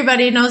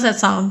 Everybody knows that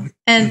song.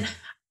 And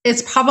it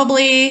was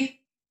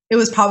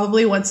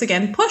probably once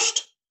again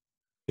pushed.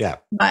 Yeah.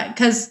 But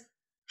because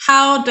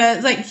how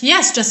does, like,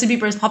 yes, Justin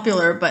Bieber is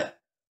popular, but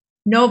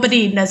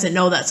nobody doesn't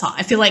know that song.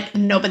 I feel like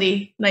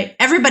nobody, like,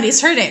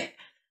 everybody's heard it.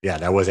 Yeah,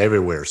 that was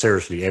everywhere.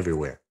 Seriously,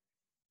 everywhere.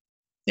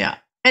 Yeah.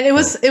 And it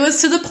was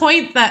to the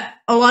point that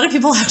a lot of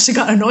people actually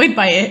got annoyed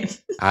by it.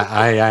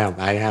 I am.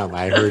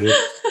 I heard it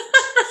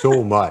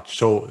so much.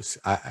 So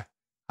I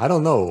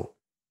don't know.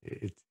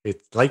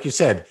 It like you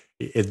said,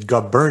 it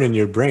got burned in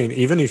your brain.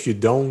 Even if you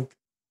don't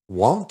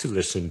want to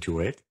listen to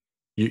it,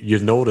 you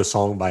know the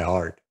song by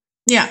heart.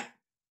 Yeah.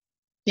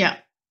 Yeah.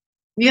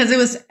 Because it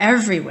was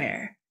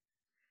everywhere.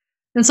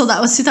 And so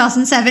that was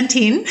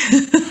 2017.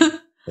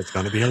 It's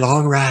going to be a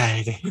long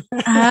ride.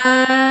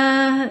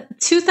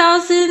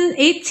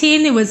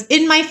 2018, it was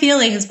In My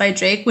Feelings by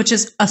Drake, which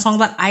is a song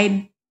that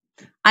I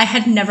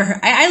had never heard.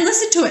 I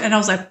listened to it and I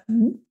was like,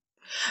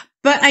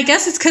 but I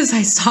guess it's because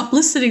I stopped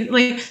listening.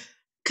 Like,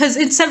 because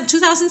in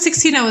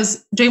 2016, I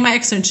was doing my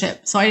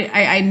externship. So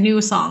I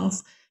knew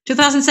songs.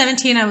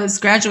 2017, I was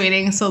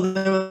graduating. So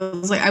there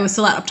was like, I was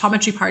still at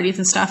optometry parties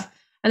and stuff.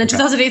 And then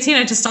 2018,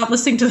 I just stopped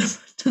listening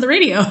to the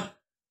radio.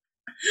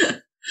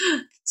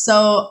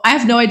 So I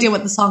have no idea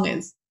what the song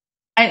is.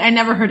 I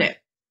never heard it.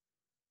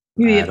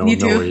 I don't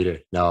know either.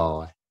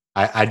 No,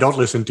 I don't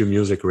listen to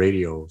music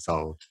radio.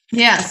 So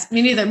yes,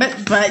 me neither.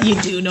 But you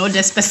do know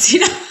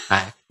Despacito.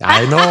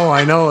 I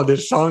know.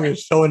 This song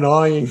is so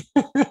annoying.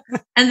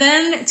 And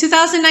then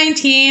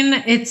 2019,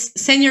 it's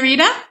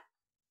Señorita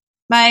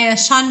by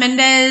Shawn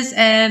Mendes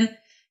and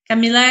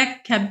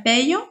Camila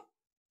Cabello.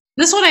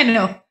 This one I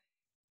know.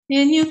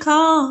 And you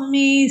call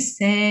me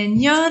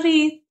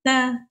Señorita.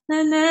 Na,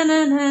 na, na,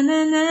 na, na,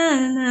 na,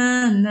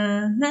 na,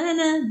 na,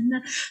 na, na.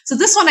 So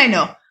this one I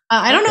know.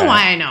 I don't know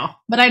why I know,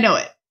 but I know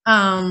it.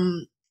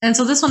 And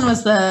so this one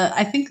was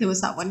I think it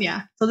was that one,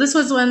 yeah. So this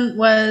was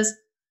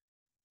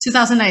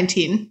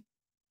 2019.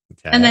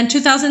 Okay. And then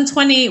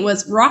 2020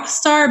 was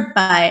Rockstar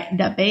by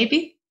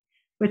DaBaby,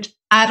 which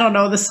I don't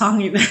know the song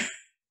either.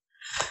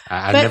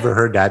 I've never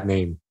heard that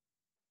name.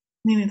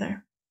 Me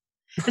neither.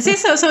 See,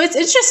 so it's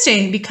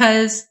interesting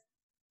because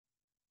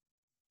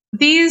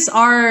these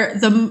were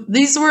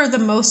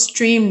the most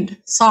streamed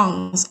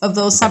songs of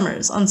those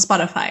summers on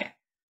Spotify.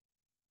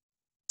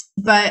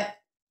 But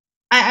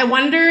I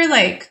wonder,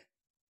 like,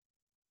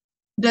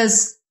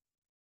 is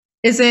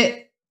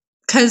it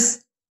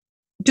because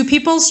do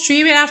people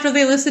stream it after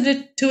they listen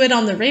to it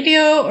on the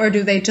radio, or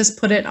do they just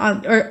put it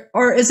on,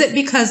 or is it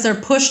because they're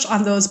pushed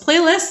on those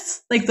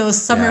playlists, like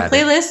those summer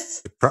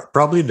playlists?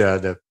 Probably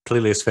the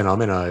playlist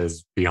phenomena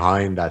is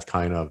behind that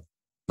kind of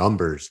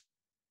numbers.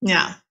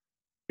 Yeah.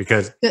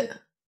 Because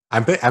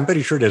I'm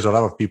pretty sure there's a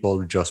lot of people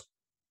who just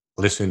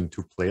listen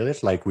to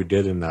playlists like we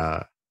did in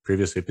a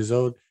previous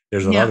episode.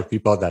 There's a lot of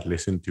people that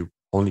listen to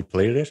only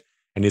playlists,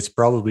 and it's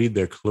probably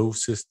their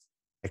closest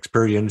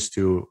experience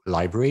to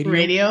live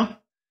radio.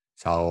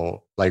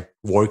 So like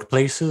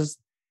workplaces.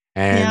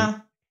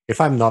 And if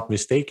I'm not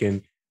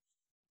mistaken,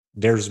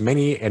 there's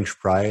many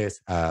enterprise,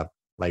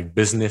 like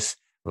business,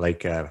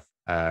 like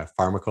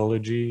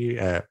pharmacology,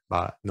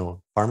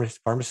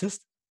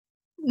 pharmacist.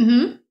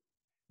 Mm-hmm.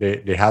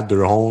 They had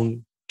their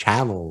own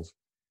channels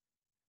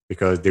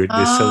because they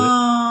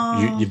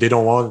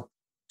don't want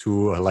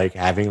to like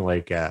having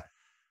like a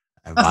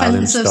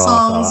violent stuff,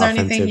 songs or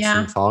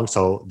anything, songs.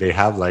 So they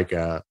have like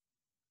a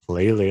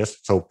playlist.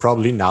 So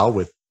probably now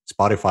with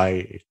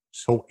Spotify, it's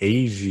so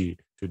easy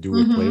to do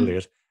a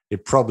playlist. They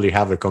probably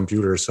have a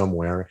computer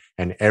somewhere,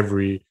 and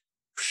every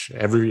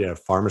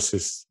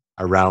pharmacist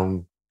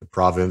around the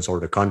province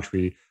or the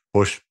country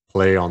push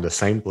play on the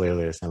same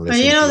playlist and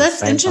listen. But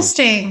that's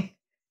interesting.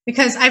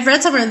 Because I've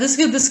read somewhere, this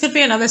could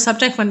be another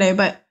subject one day,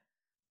 but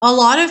a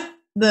lot of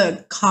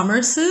the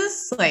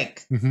commerces,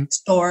 like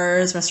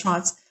stores,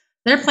 restaurants,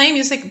 they're playing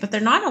music, but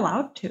they're not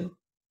allowed to.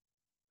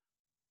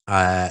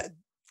 Because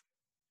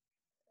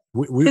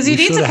you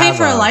need to pay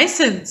for a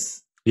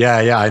license.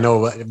 Yeah, I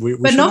know.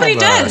 But nobody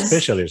does.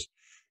 Specialist.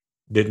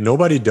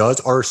 Nobody does,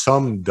 or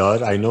some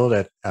does. I know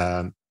that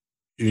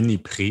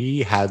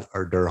Uniprix had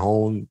their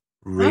own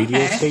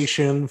radio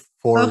station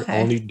for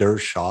only their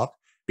shop.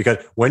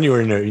 Because when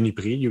you're in a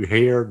Uniprix, you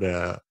hear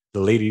the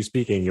lady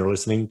speaking. You're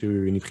listening to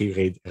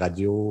Uniprix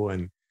radio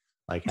and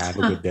like have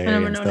a good day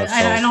and stuff.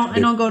 I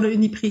don't go to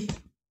Uniprix.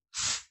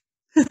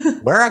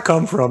 Where I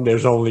come from,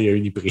 there's only a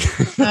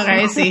Uniprix.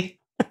 Okay, I see.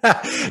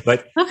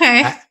 But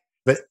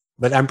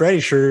but I'm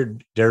pretty sure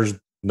there's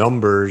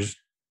numbers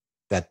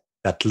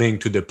that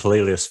link to the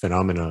playlist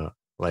phenomena,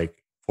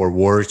 like for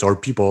works or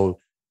people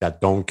that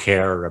don't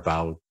care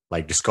about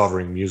like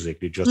discovering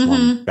music. They just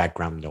want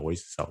background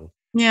noise. So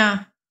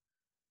yeah.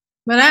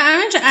 But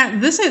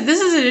this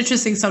is an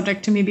interesting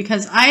subject to me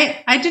because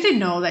I didn't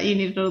know that you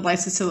needed a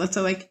license to listen.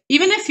 So like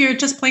even if you're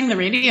just playing the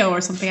radio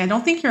or something, I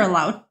don't think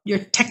you're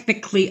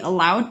technically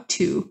allowed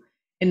to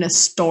in a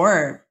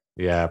store.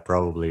 Yeah,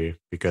 probably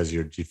because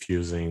you're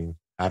diffusing.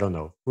 I don't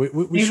know.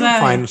 We should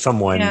find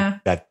someone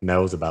that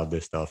knows about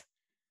this stuff.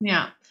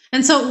 Yeah.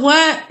 And so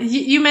what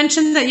you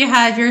mentioned that you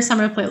had your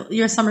summer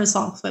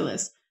songs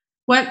playlist.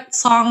 What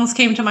songs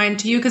came to mind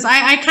to you? Because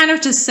I kind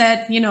of just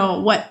said,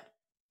 what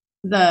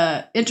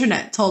the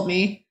internet told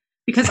me,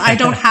 because I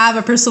don't have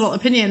a personal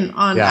opinion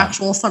on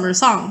actual summer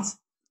songs.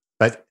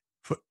 But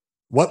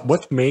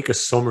what make a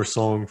summer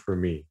song for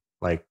me?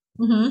 Like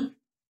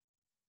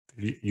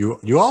you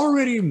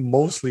already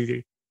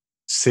mostly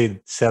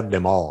said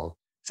them all.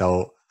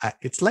 So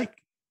it's like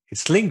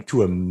it's linked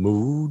to a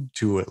mood,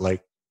 to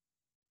like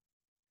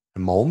a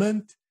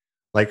moment.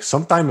 Like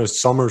sometimes a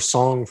summer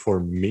song for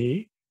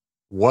me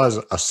was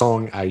a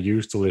song I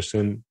used to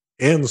listen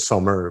in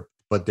summer,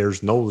 but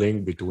there's no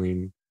link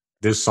between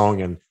this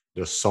song and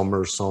the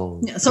summer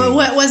song. Yeah, so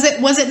what was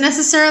it? Was it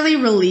necessarily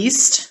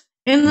released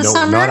in the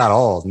summer? No, not at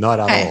all. Not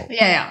at all.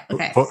 Yeah.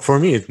 Okay. For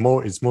me,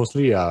 it's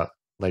mostly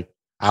like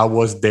I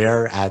was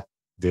there at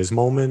this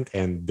moment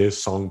and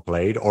this song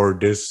played, or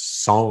this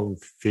song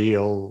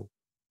feel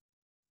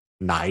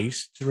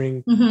nice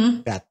during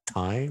that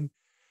time.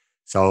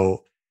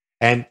 So,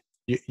 and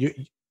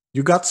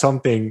you got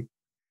something.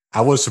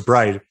 I was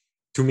surprised.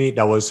 To me,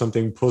 that was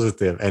something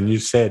positive. And you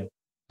said,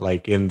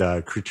 like in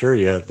the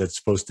criteria, that's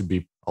supposed to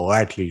be, or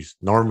at least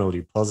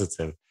normally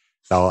positive.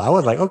 So I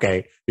was like,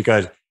 okay,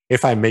 because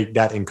if I make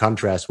that in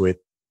contrast with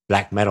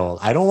black metal,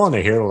 I don't want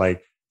to hear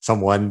like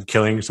someone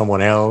killing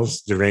someone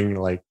else during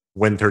like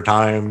winter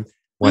time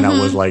when I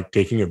was like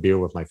taking a beer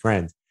with my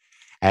friends.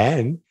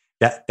 And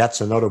that's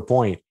another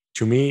point.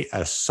 To me,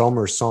 a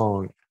summer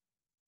song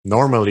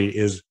normally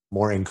is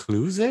more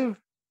inclusive,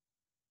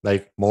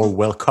 like more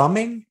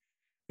welcoming,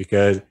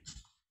 because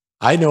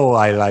I know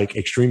I like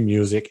extreme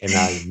music and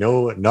I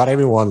know not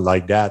everyone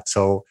like that.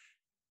 So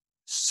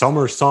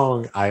summer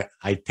song, I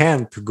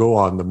tend to go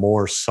on the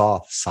more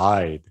soft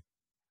side.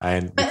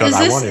 And because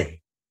I want to,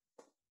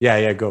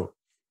 yeah, go.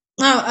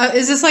 Oh,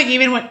 is this like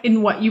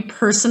even what you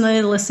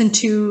personally listen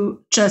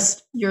to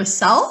just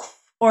yourself,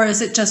 or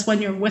is it just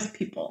when you're with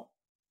people?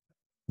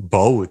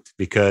 Both,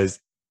 because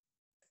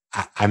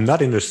I'm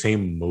not in the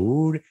same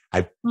mood.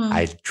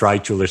 I try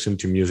to listen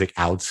to music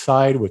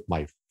outside with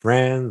my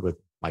friends, with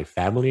my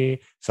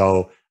family.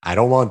 So I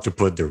don't want to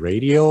put the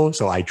radio.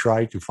 So I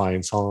try to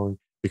find songs,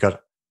 because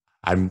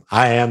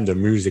I am the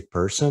music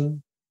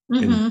person,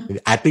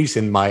 at least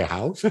in my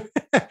house.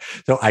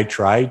 So I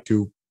try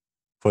to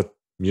put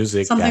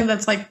music, something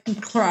that's like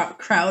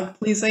crowd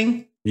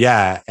pleasing.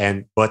 Yeah,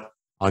 but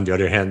on the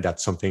other hand,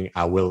 that's something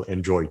I will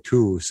enjoy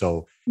too.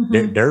 So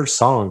there's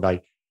songs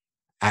like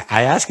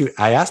I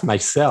ask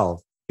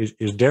myself,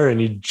 is there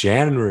any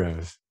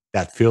genres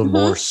that feel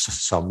more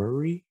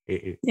summery?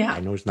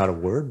 I know it's not a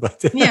word,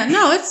 but yeah,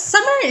 no, it's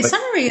summery.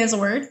 Summery is a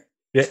word.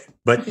 Yeah,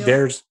 but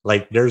there's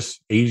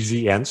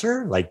easy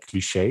answer, like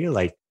cliche,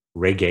 like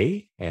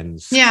reggae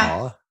and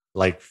ska,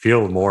 like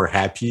feel more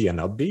happy and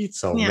upbeat.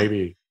 So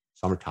maybe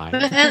summertime.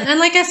 And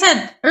like I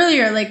said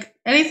earlier, like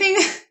anything,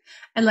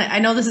 and like I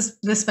know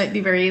this might be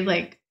very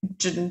like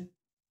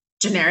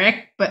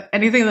generic, but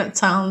anything that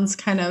sounds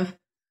kind of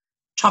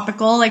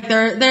tropical, like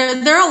there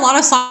are a lot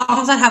of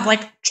songs that have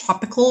like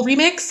tropical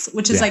remix,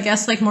 which is I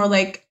guess like more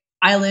like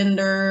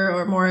islander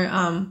or more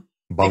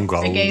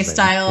bongo like reggae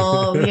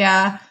style.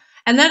 Yeah.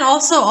 And then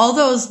also all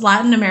those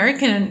Latin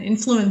American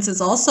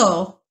influences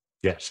also.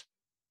 Yes.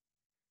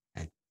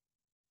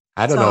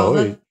 I don't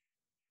know.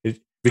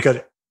 Because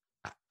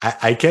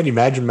I can't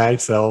imagine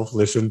myself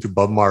listen to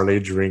Bob Marley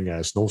during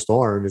a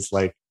snowstorm. It's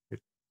like,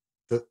 it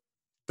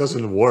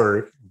doesn't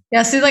work.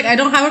 Yeah, see, like I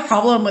don't have a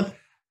problem with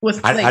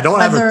like I don't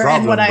have a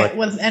problem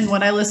and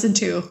what I listen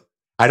to.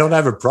 I don't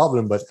have a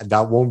problem, but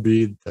that won't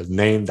be the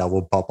name that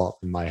will pop up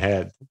in my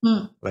head.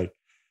 Like,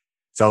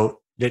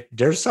 so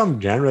there's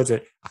some genres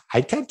that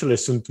I tend to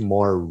listen to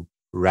more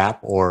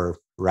rap or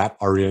rap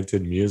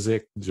oriented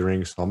music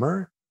during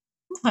summer.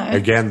 Okay.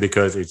 Again,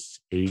 because it's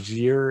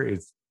easier,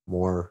 it's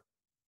more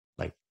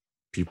like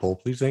people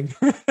pleasing,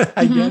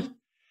 I guess.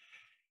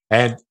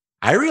 And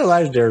I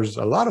realized there's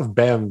a lot of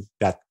bands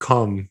that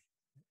come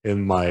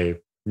in my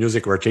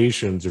music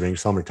rotation during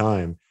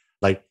summertime.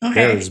 Like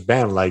there's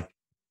band like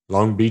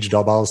Long Beach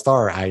Dub All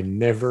Star. I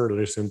never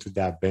listened to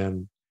that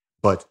band,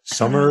 but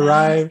summer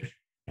arrived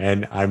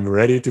and I'm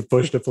ready to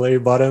push the play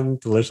button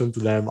to listen to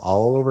them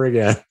all over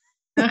again.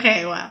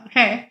 Okay, wow.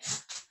 Okay.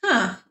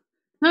 Huh.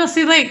 No,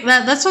 see, like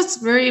that's what's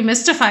very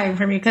mystifying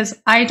for me, because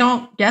I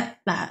don't get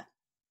that.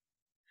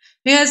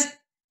 Because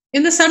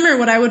in the summer,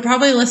 what I would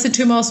probably listen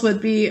to most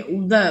would be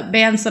the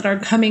bands that are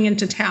coming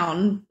into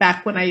town,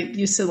 back when I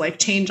used to like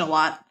change a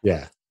lot.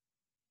 Yeah.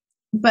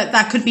 But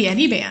that could be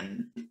any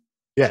band.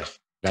 Yes,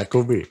 that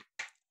could be.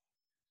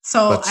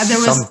 So but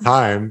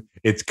sometimes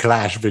it's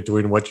clash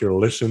between what you're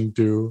listening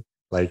to,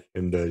 like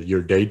in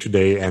your day to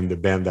day, and the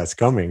band that's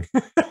coming.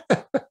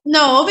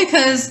 No,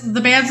 because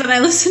the bands that I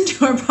listen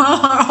to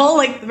are all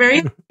like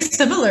very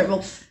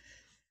similar.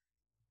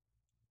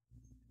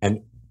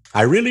 And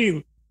I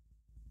really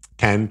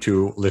tend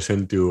to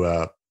listen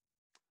to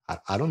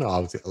I don't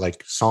know,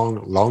 like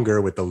song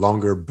longer with the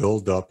longer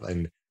build up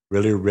and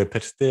really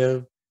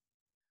repetitive,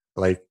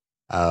 like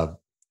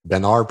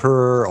Ben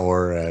Harper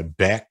or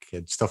Beck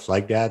and stuff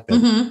like that.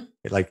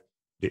 Like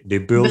they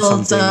build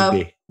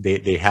something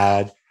they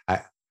had.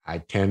 I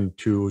tend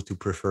to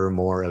prefer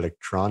more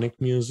electronic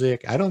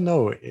music. I don't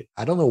know.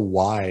 I don't know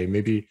why.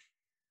 Maybe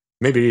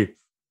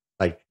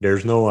like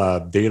there's no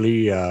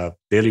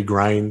daily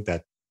grind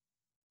that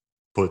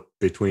put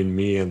between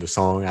me and the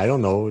song. I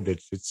don't know.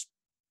 It's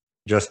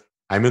just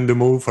I'm in the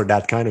mood for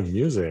that kind of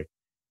music.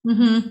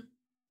 Mm-hmm.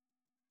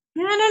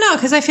 Yeah, I don't know,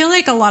 because I feel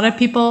like a lot of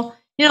people,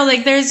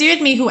 like there's you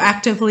and me who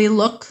actively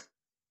look.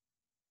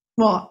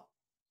 Well,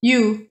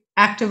 you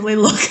actively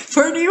look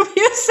for new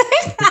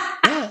music.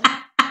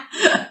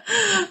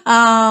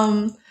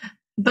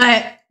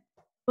 But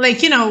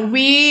like,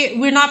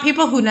 we're not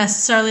people who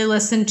necessarily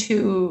listen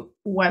to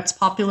what's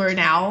popular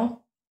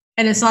now,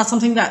 and it's not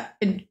something that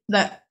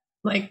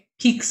like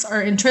piques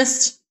our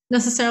interest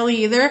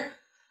necessarily either.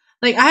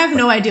 Like, I have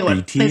no idea what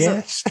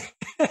BTS.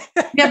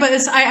 Yeah, but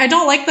I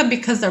don't like them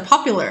because they're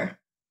popular.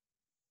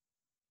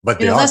 But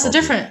they are that's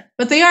popular. different.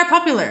 But they are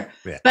popular.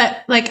 Yeah.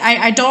 But like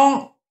I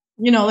don't,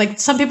 like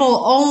some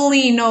people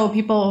only know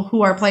people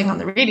who are playing on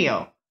the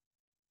radio,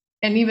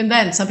 and even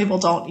then, some people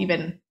don't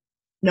even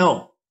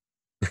know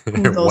who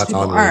those What's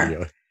people on are.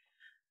 radio.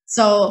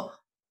 So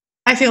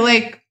I feel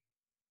like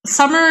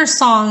summer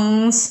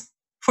songs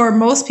for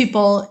most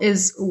people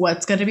is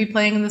what's going to be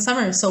playing in the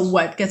summer. So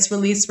what gets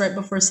released right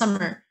before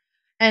summer,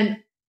 and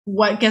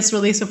what gets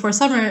released before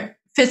summer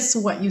fits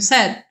what you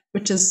said,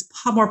 which is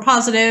more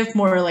positive,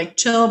 more like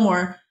chill,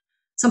 more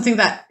something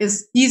that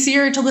is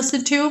easier to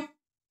listen to,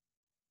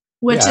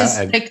 which is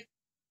like.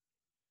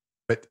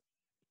 But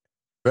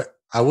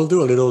I will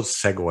do a little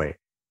segue.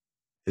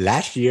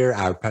 Last year,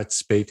 I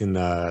participated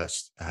in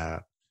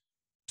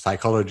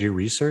psychology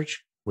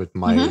research with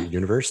my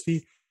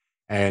university,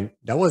 and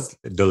that was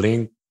the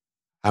link.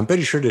 I'm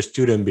pretty sure the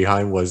student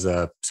behind was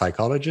a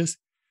psychologist,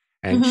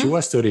 and she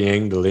was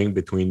studying the link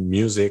between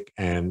music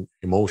and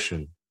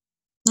emotion.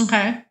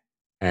 Okay.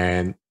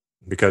 And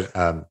because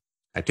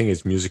I think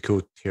it's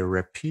musical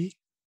therapy,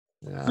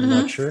 I'm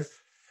not sure.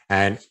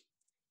 And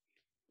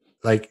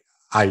like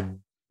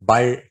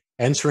by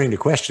answering the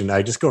question,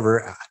 I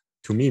discover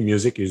to me,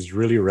 music is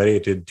really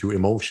related to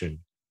emotion,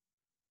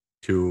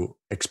 to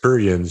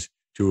experience,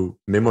 to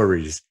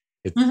memories.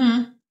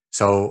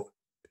 So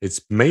it's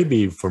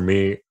maybe for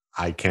me,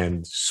 I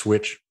can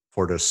switch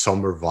for the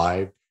summer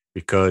vibe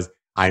because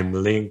I'm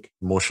linked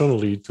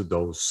emotionally to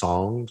those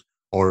songs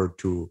or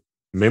to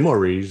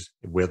memories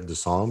with the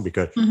song,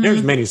 because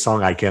there's many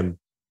songs I can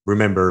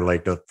remember,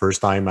 like the first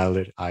time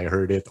I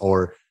heard it,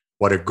 or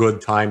what a good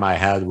time I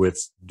had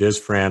with this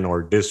friend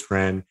or this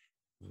friend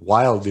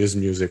while this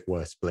music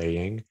was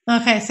playing.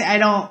 Okay, so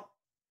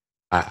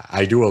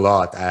I do a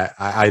lot.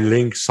 I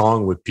link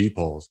song with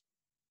people.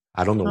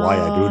 I don't know why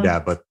I do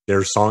that, but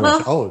there's songs.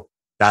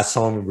 That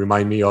song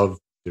remind me of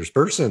this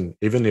person,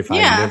 even if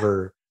I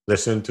never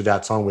listened to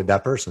that song with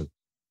that person.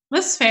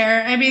 That's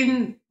fair. I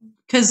mean,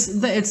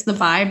 because it's the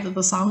vibe that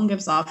the song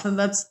gives off, and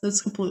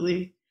that's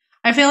completely.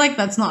 I feel like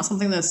that's not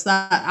something that's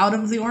that out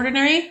of the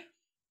ordinary.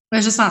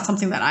 It's just not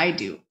something that I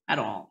do at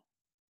all.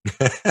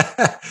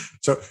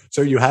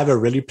 So you have a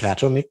really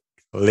platonic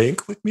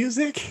link with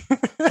music?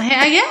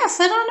 I guess.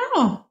 I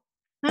don't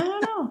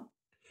know.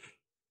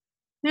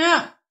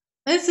 Yeah,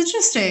 it's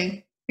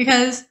interesting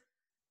because,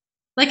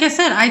 like I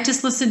said, I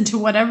just listen to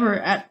whatever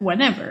at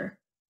whenever.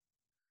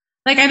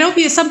 Like, I know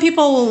some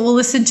people will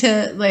listen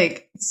to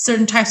like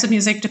certain types of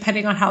music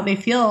depending on how they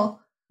feel.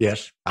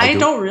 Yes, I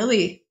don't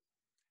really.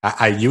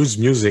 I use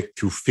music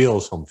to feel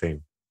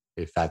something,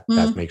 if that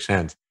makes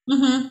sense.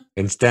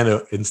 Instead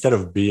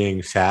of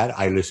being sad,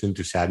 I listen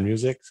to sad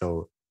music.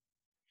 So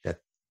that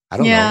I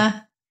don't know.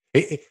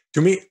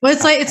 To me, well,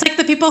 it's like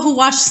the people who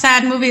watch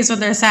sad movies when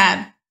they're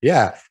sad.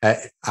 Yeah,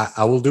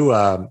 I will do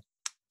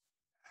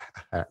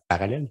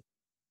parallel.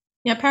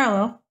 Yeah,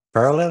 parallel.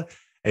 Parallel.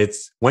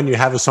 It's when you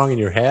have a song in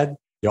your head,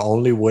 the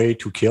only way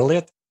to kill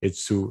it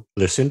is to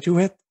listen to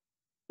it.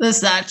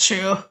 That's not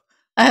true.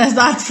 That's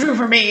not true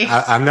for me.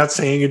 I'm not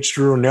saying it's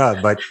true or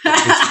not, but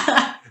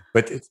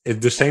it's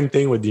the same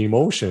thing with the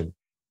emotion.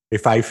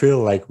 If I feel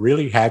like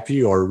really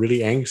happy or really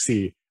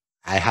angsty,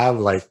 I have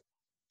like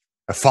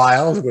a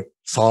file with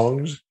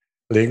songs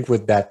linked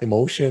with that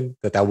emotion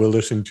that I will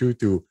listen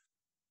to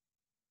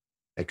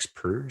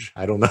expurge.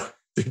 I don't know.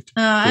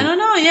 I don't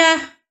know.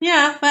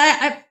 Yeah,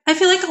 but I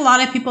feel like a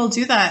lot of people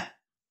do that.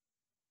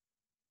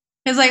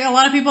 It's like a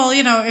lot of people,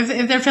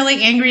 if they're feeling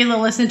angry, they'll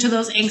listen to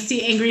those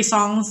angsty, angry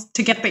songs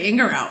to get the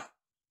anger out.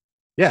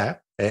 Yeah,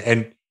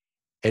 and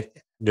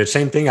the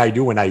same thing I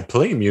do when I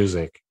play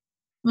music.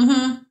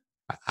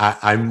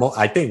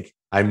 I think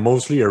I'm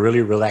mostly a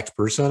really relaxed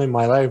person in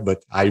my life,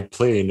 but I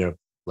play in a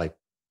like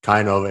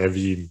kind of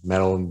heavy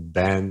metal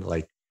band,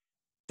 like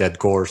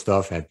deathcore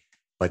stuff,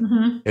 but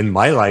in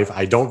my life,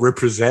 I don't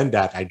represent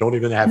that. I don't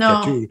even have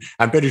tattoos.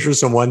 I'm pretty sure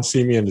someone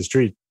see me in the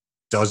street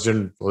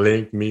doesn't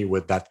link me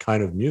with that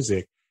kind of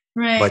music.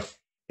 Right. But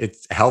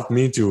it's helped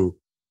me to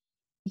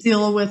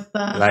deal with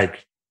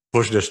like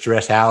push the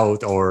stress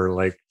out, or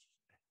like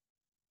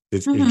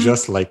it's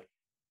just like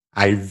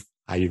I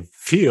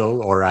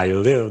feel or I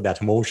live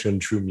that emotion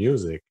through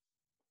music.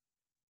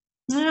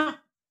 Yeah.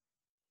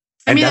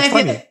 And that's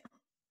funny.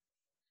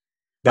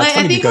 That's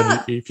funny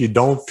because if you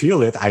don't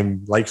feel it,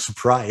 I'm like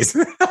surprised.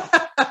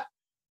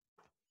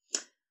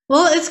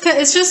 Well,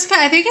 it's just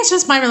I think it's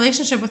just my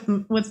relationship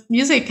with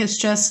music is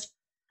just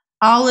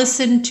I'll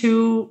listen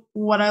to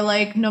what I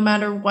like no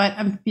matter what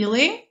I'm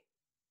feeling,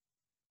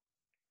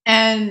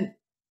 and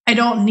I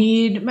don't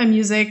need my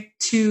music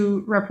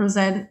to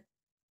represent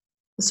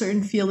a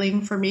certain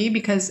feeling for me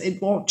because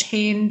it won't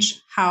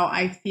change how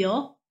I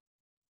feel.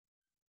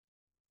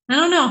 I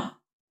don't know.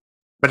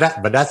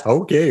 But that's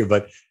okay.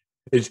 But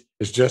it's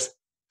just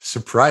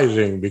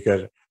surprising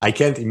because I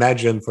can't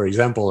imagine, for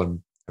example,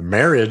 a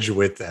marriage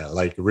with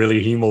like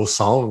really emo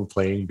song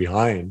playing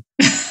behind.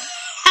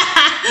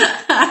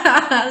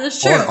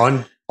 That's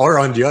true. Or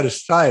on the other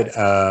side,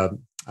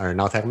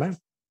 not man.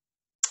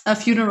 A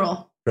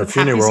funeral. A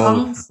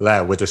funeral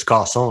with a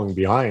ska song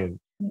behind.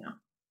 Yeah.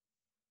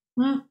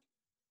 Hmm.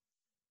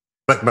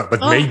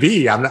 But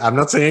maybe I'm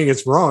not saying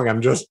it's wrong.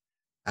 I'm just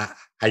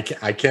I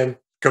can't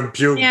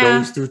compute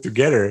those two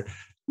together.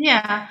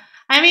 Yeah,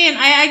 I mean,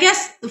 I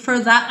guess for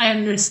that I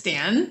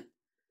understand,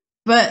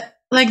 but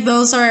like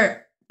those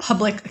are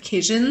public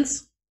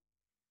occasions.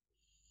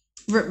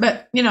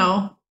 But you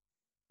know,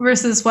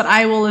 versus what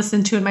I will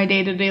listen to in my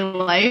day-to-day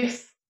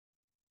life,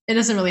 it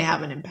doesn't really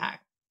have an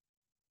impact.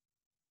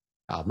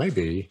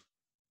 Maybe.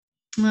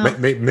 No.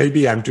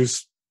 Maybe I'm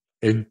just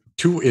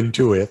too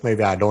into it.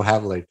 Maybe I don't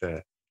have like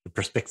the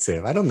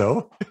perspective. I don't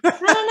know.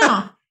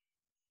 I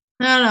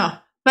don't know.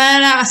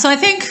 But so I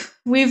think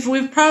we've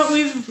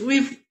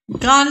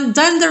done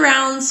the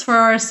rounds for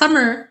our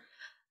summer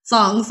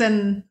songs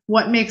and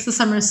what makes a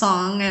summer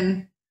song,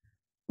 and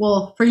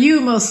well, for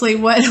you mostly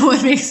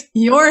what makes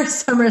your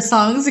summer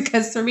songs,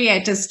 because for me I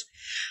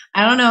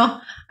don't know.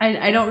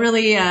 I don't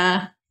really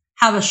have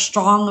a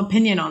strong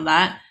opinion on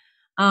that.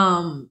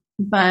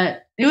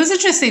 But it was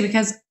interesting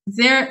because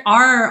there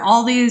are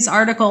all these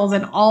articles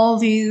and all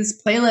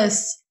these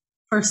playlists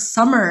for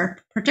summer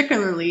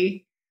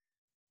particularly.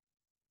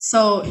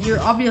 So you're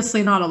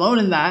obviously not alone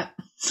in that.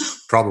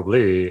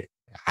 Probably.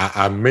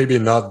 I'm maybe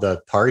not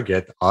the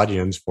target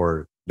audience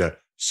for the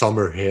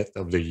summer hit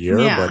of the year,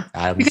 but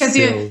I'm because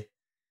still...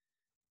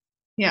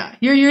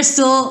 You're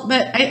still,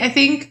 but I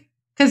think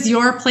because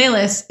your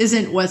playlist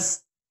isn't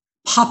what's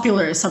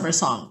popular summer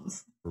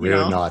songs.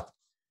 Really not.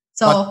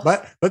 So,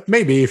 but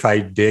maybe if I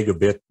dig a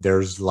bit,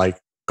 there's like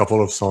a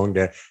couple of songs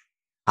that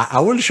I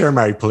will share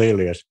my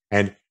playlist,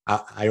 and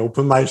I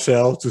open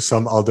myself to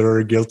some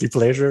other guilty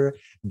pleasure.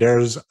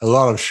 There's a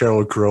lot of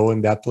Sheryl Crow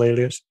in that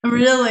playlist.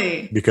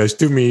 Really? Because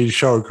to me,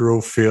 Sheryl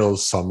Crow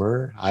feels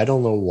summer. I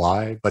don't know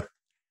why, but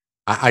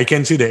I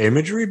can see the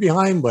imagery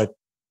behind, but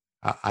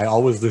I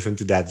always listen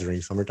to that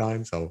during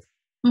summertime. So,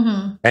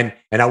 and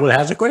I will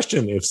ask a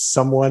question: if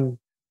someone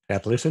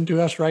that listen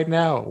to us right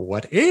now,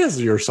 what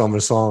is your summer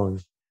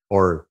song?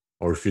 Or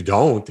if you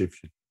don't,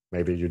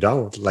 maybe you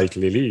don't, like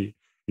Lili,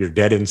 you're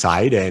dead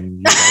inside and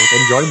you don't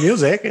enjoy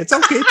music. It's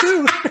okay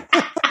too.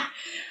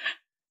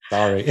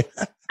 Sorry.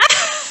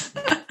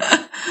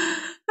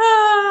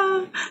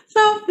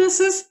 So this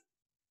is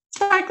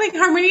Sparkling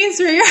Harmonies.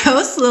 We're your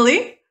host,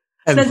 Lili,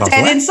 and the François.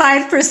 dead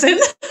inside person.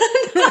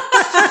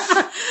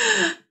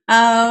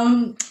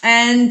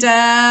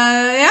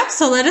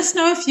 So let us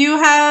know if you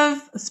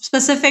have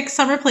specific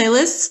summer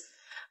playlists,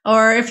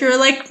 or if you're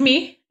like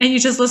me and you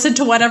just listen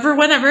to whatever,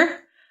 whenever.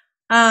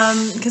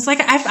 Because like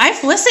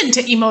I've listened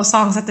to emo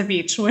songs at the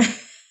beach, and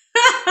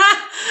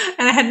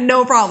I had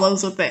no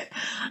problems with it.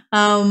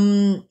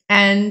 Come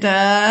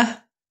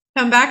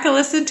back and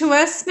listen to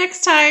us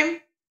next time.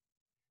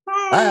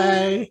 Bye.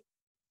 Bye.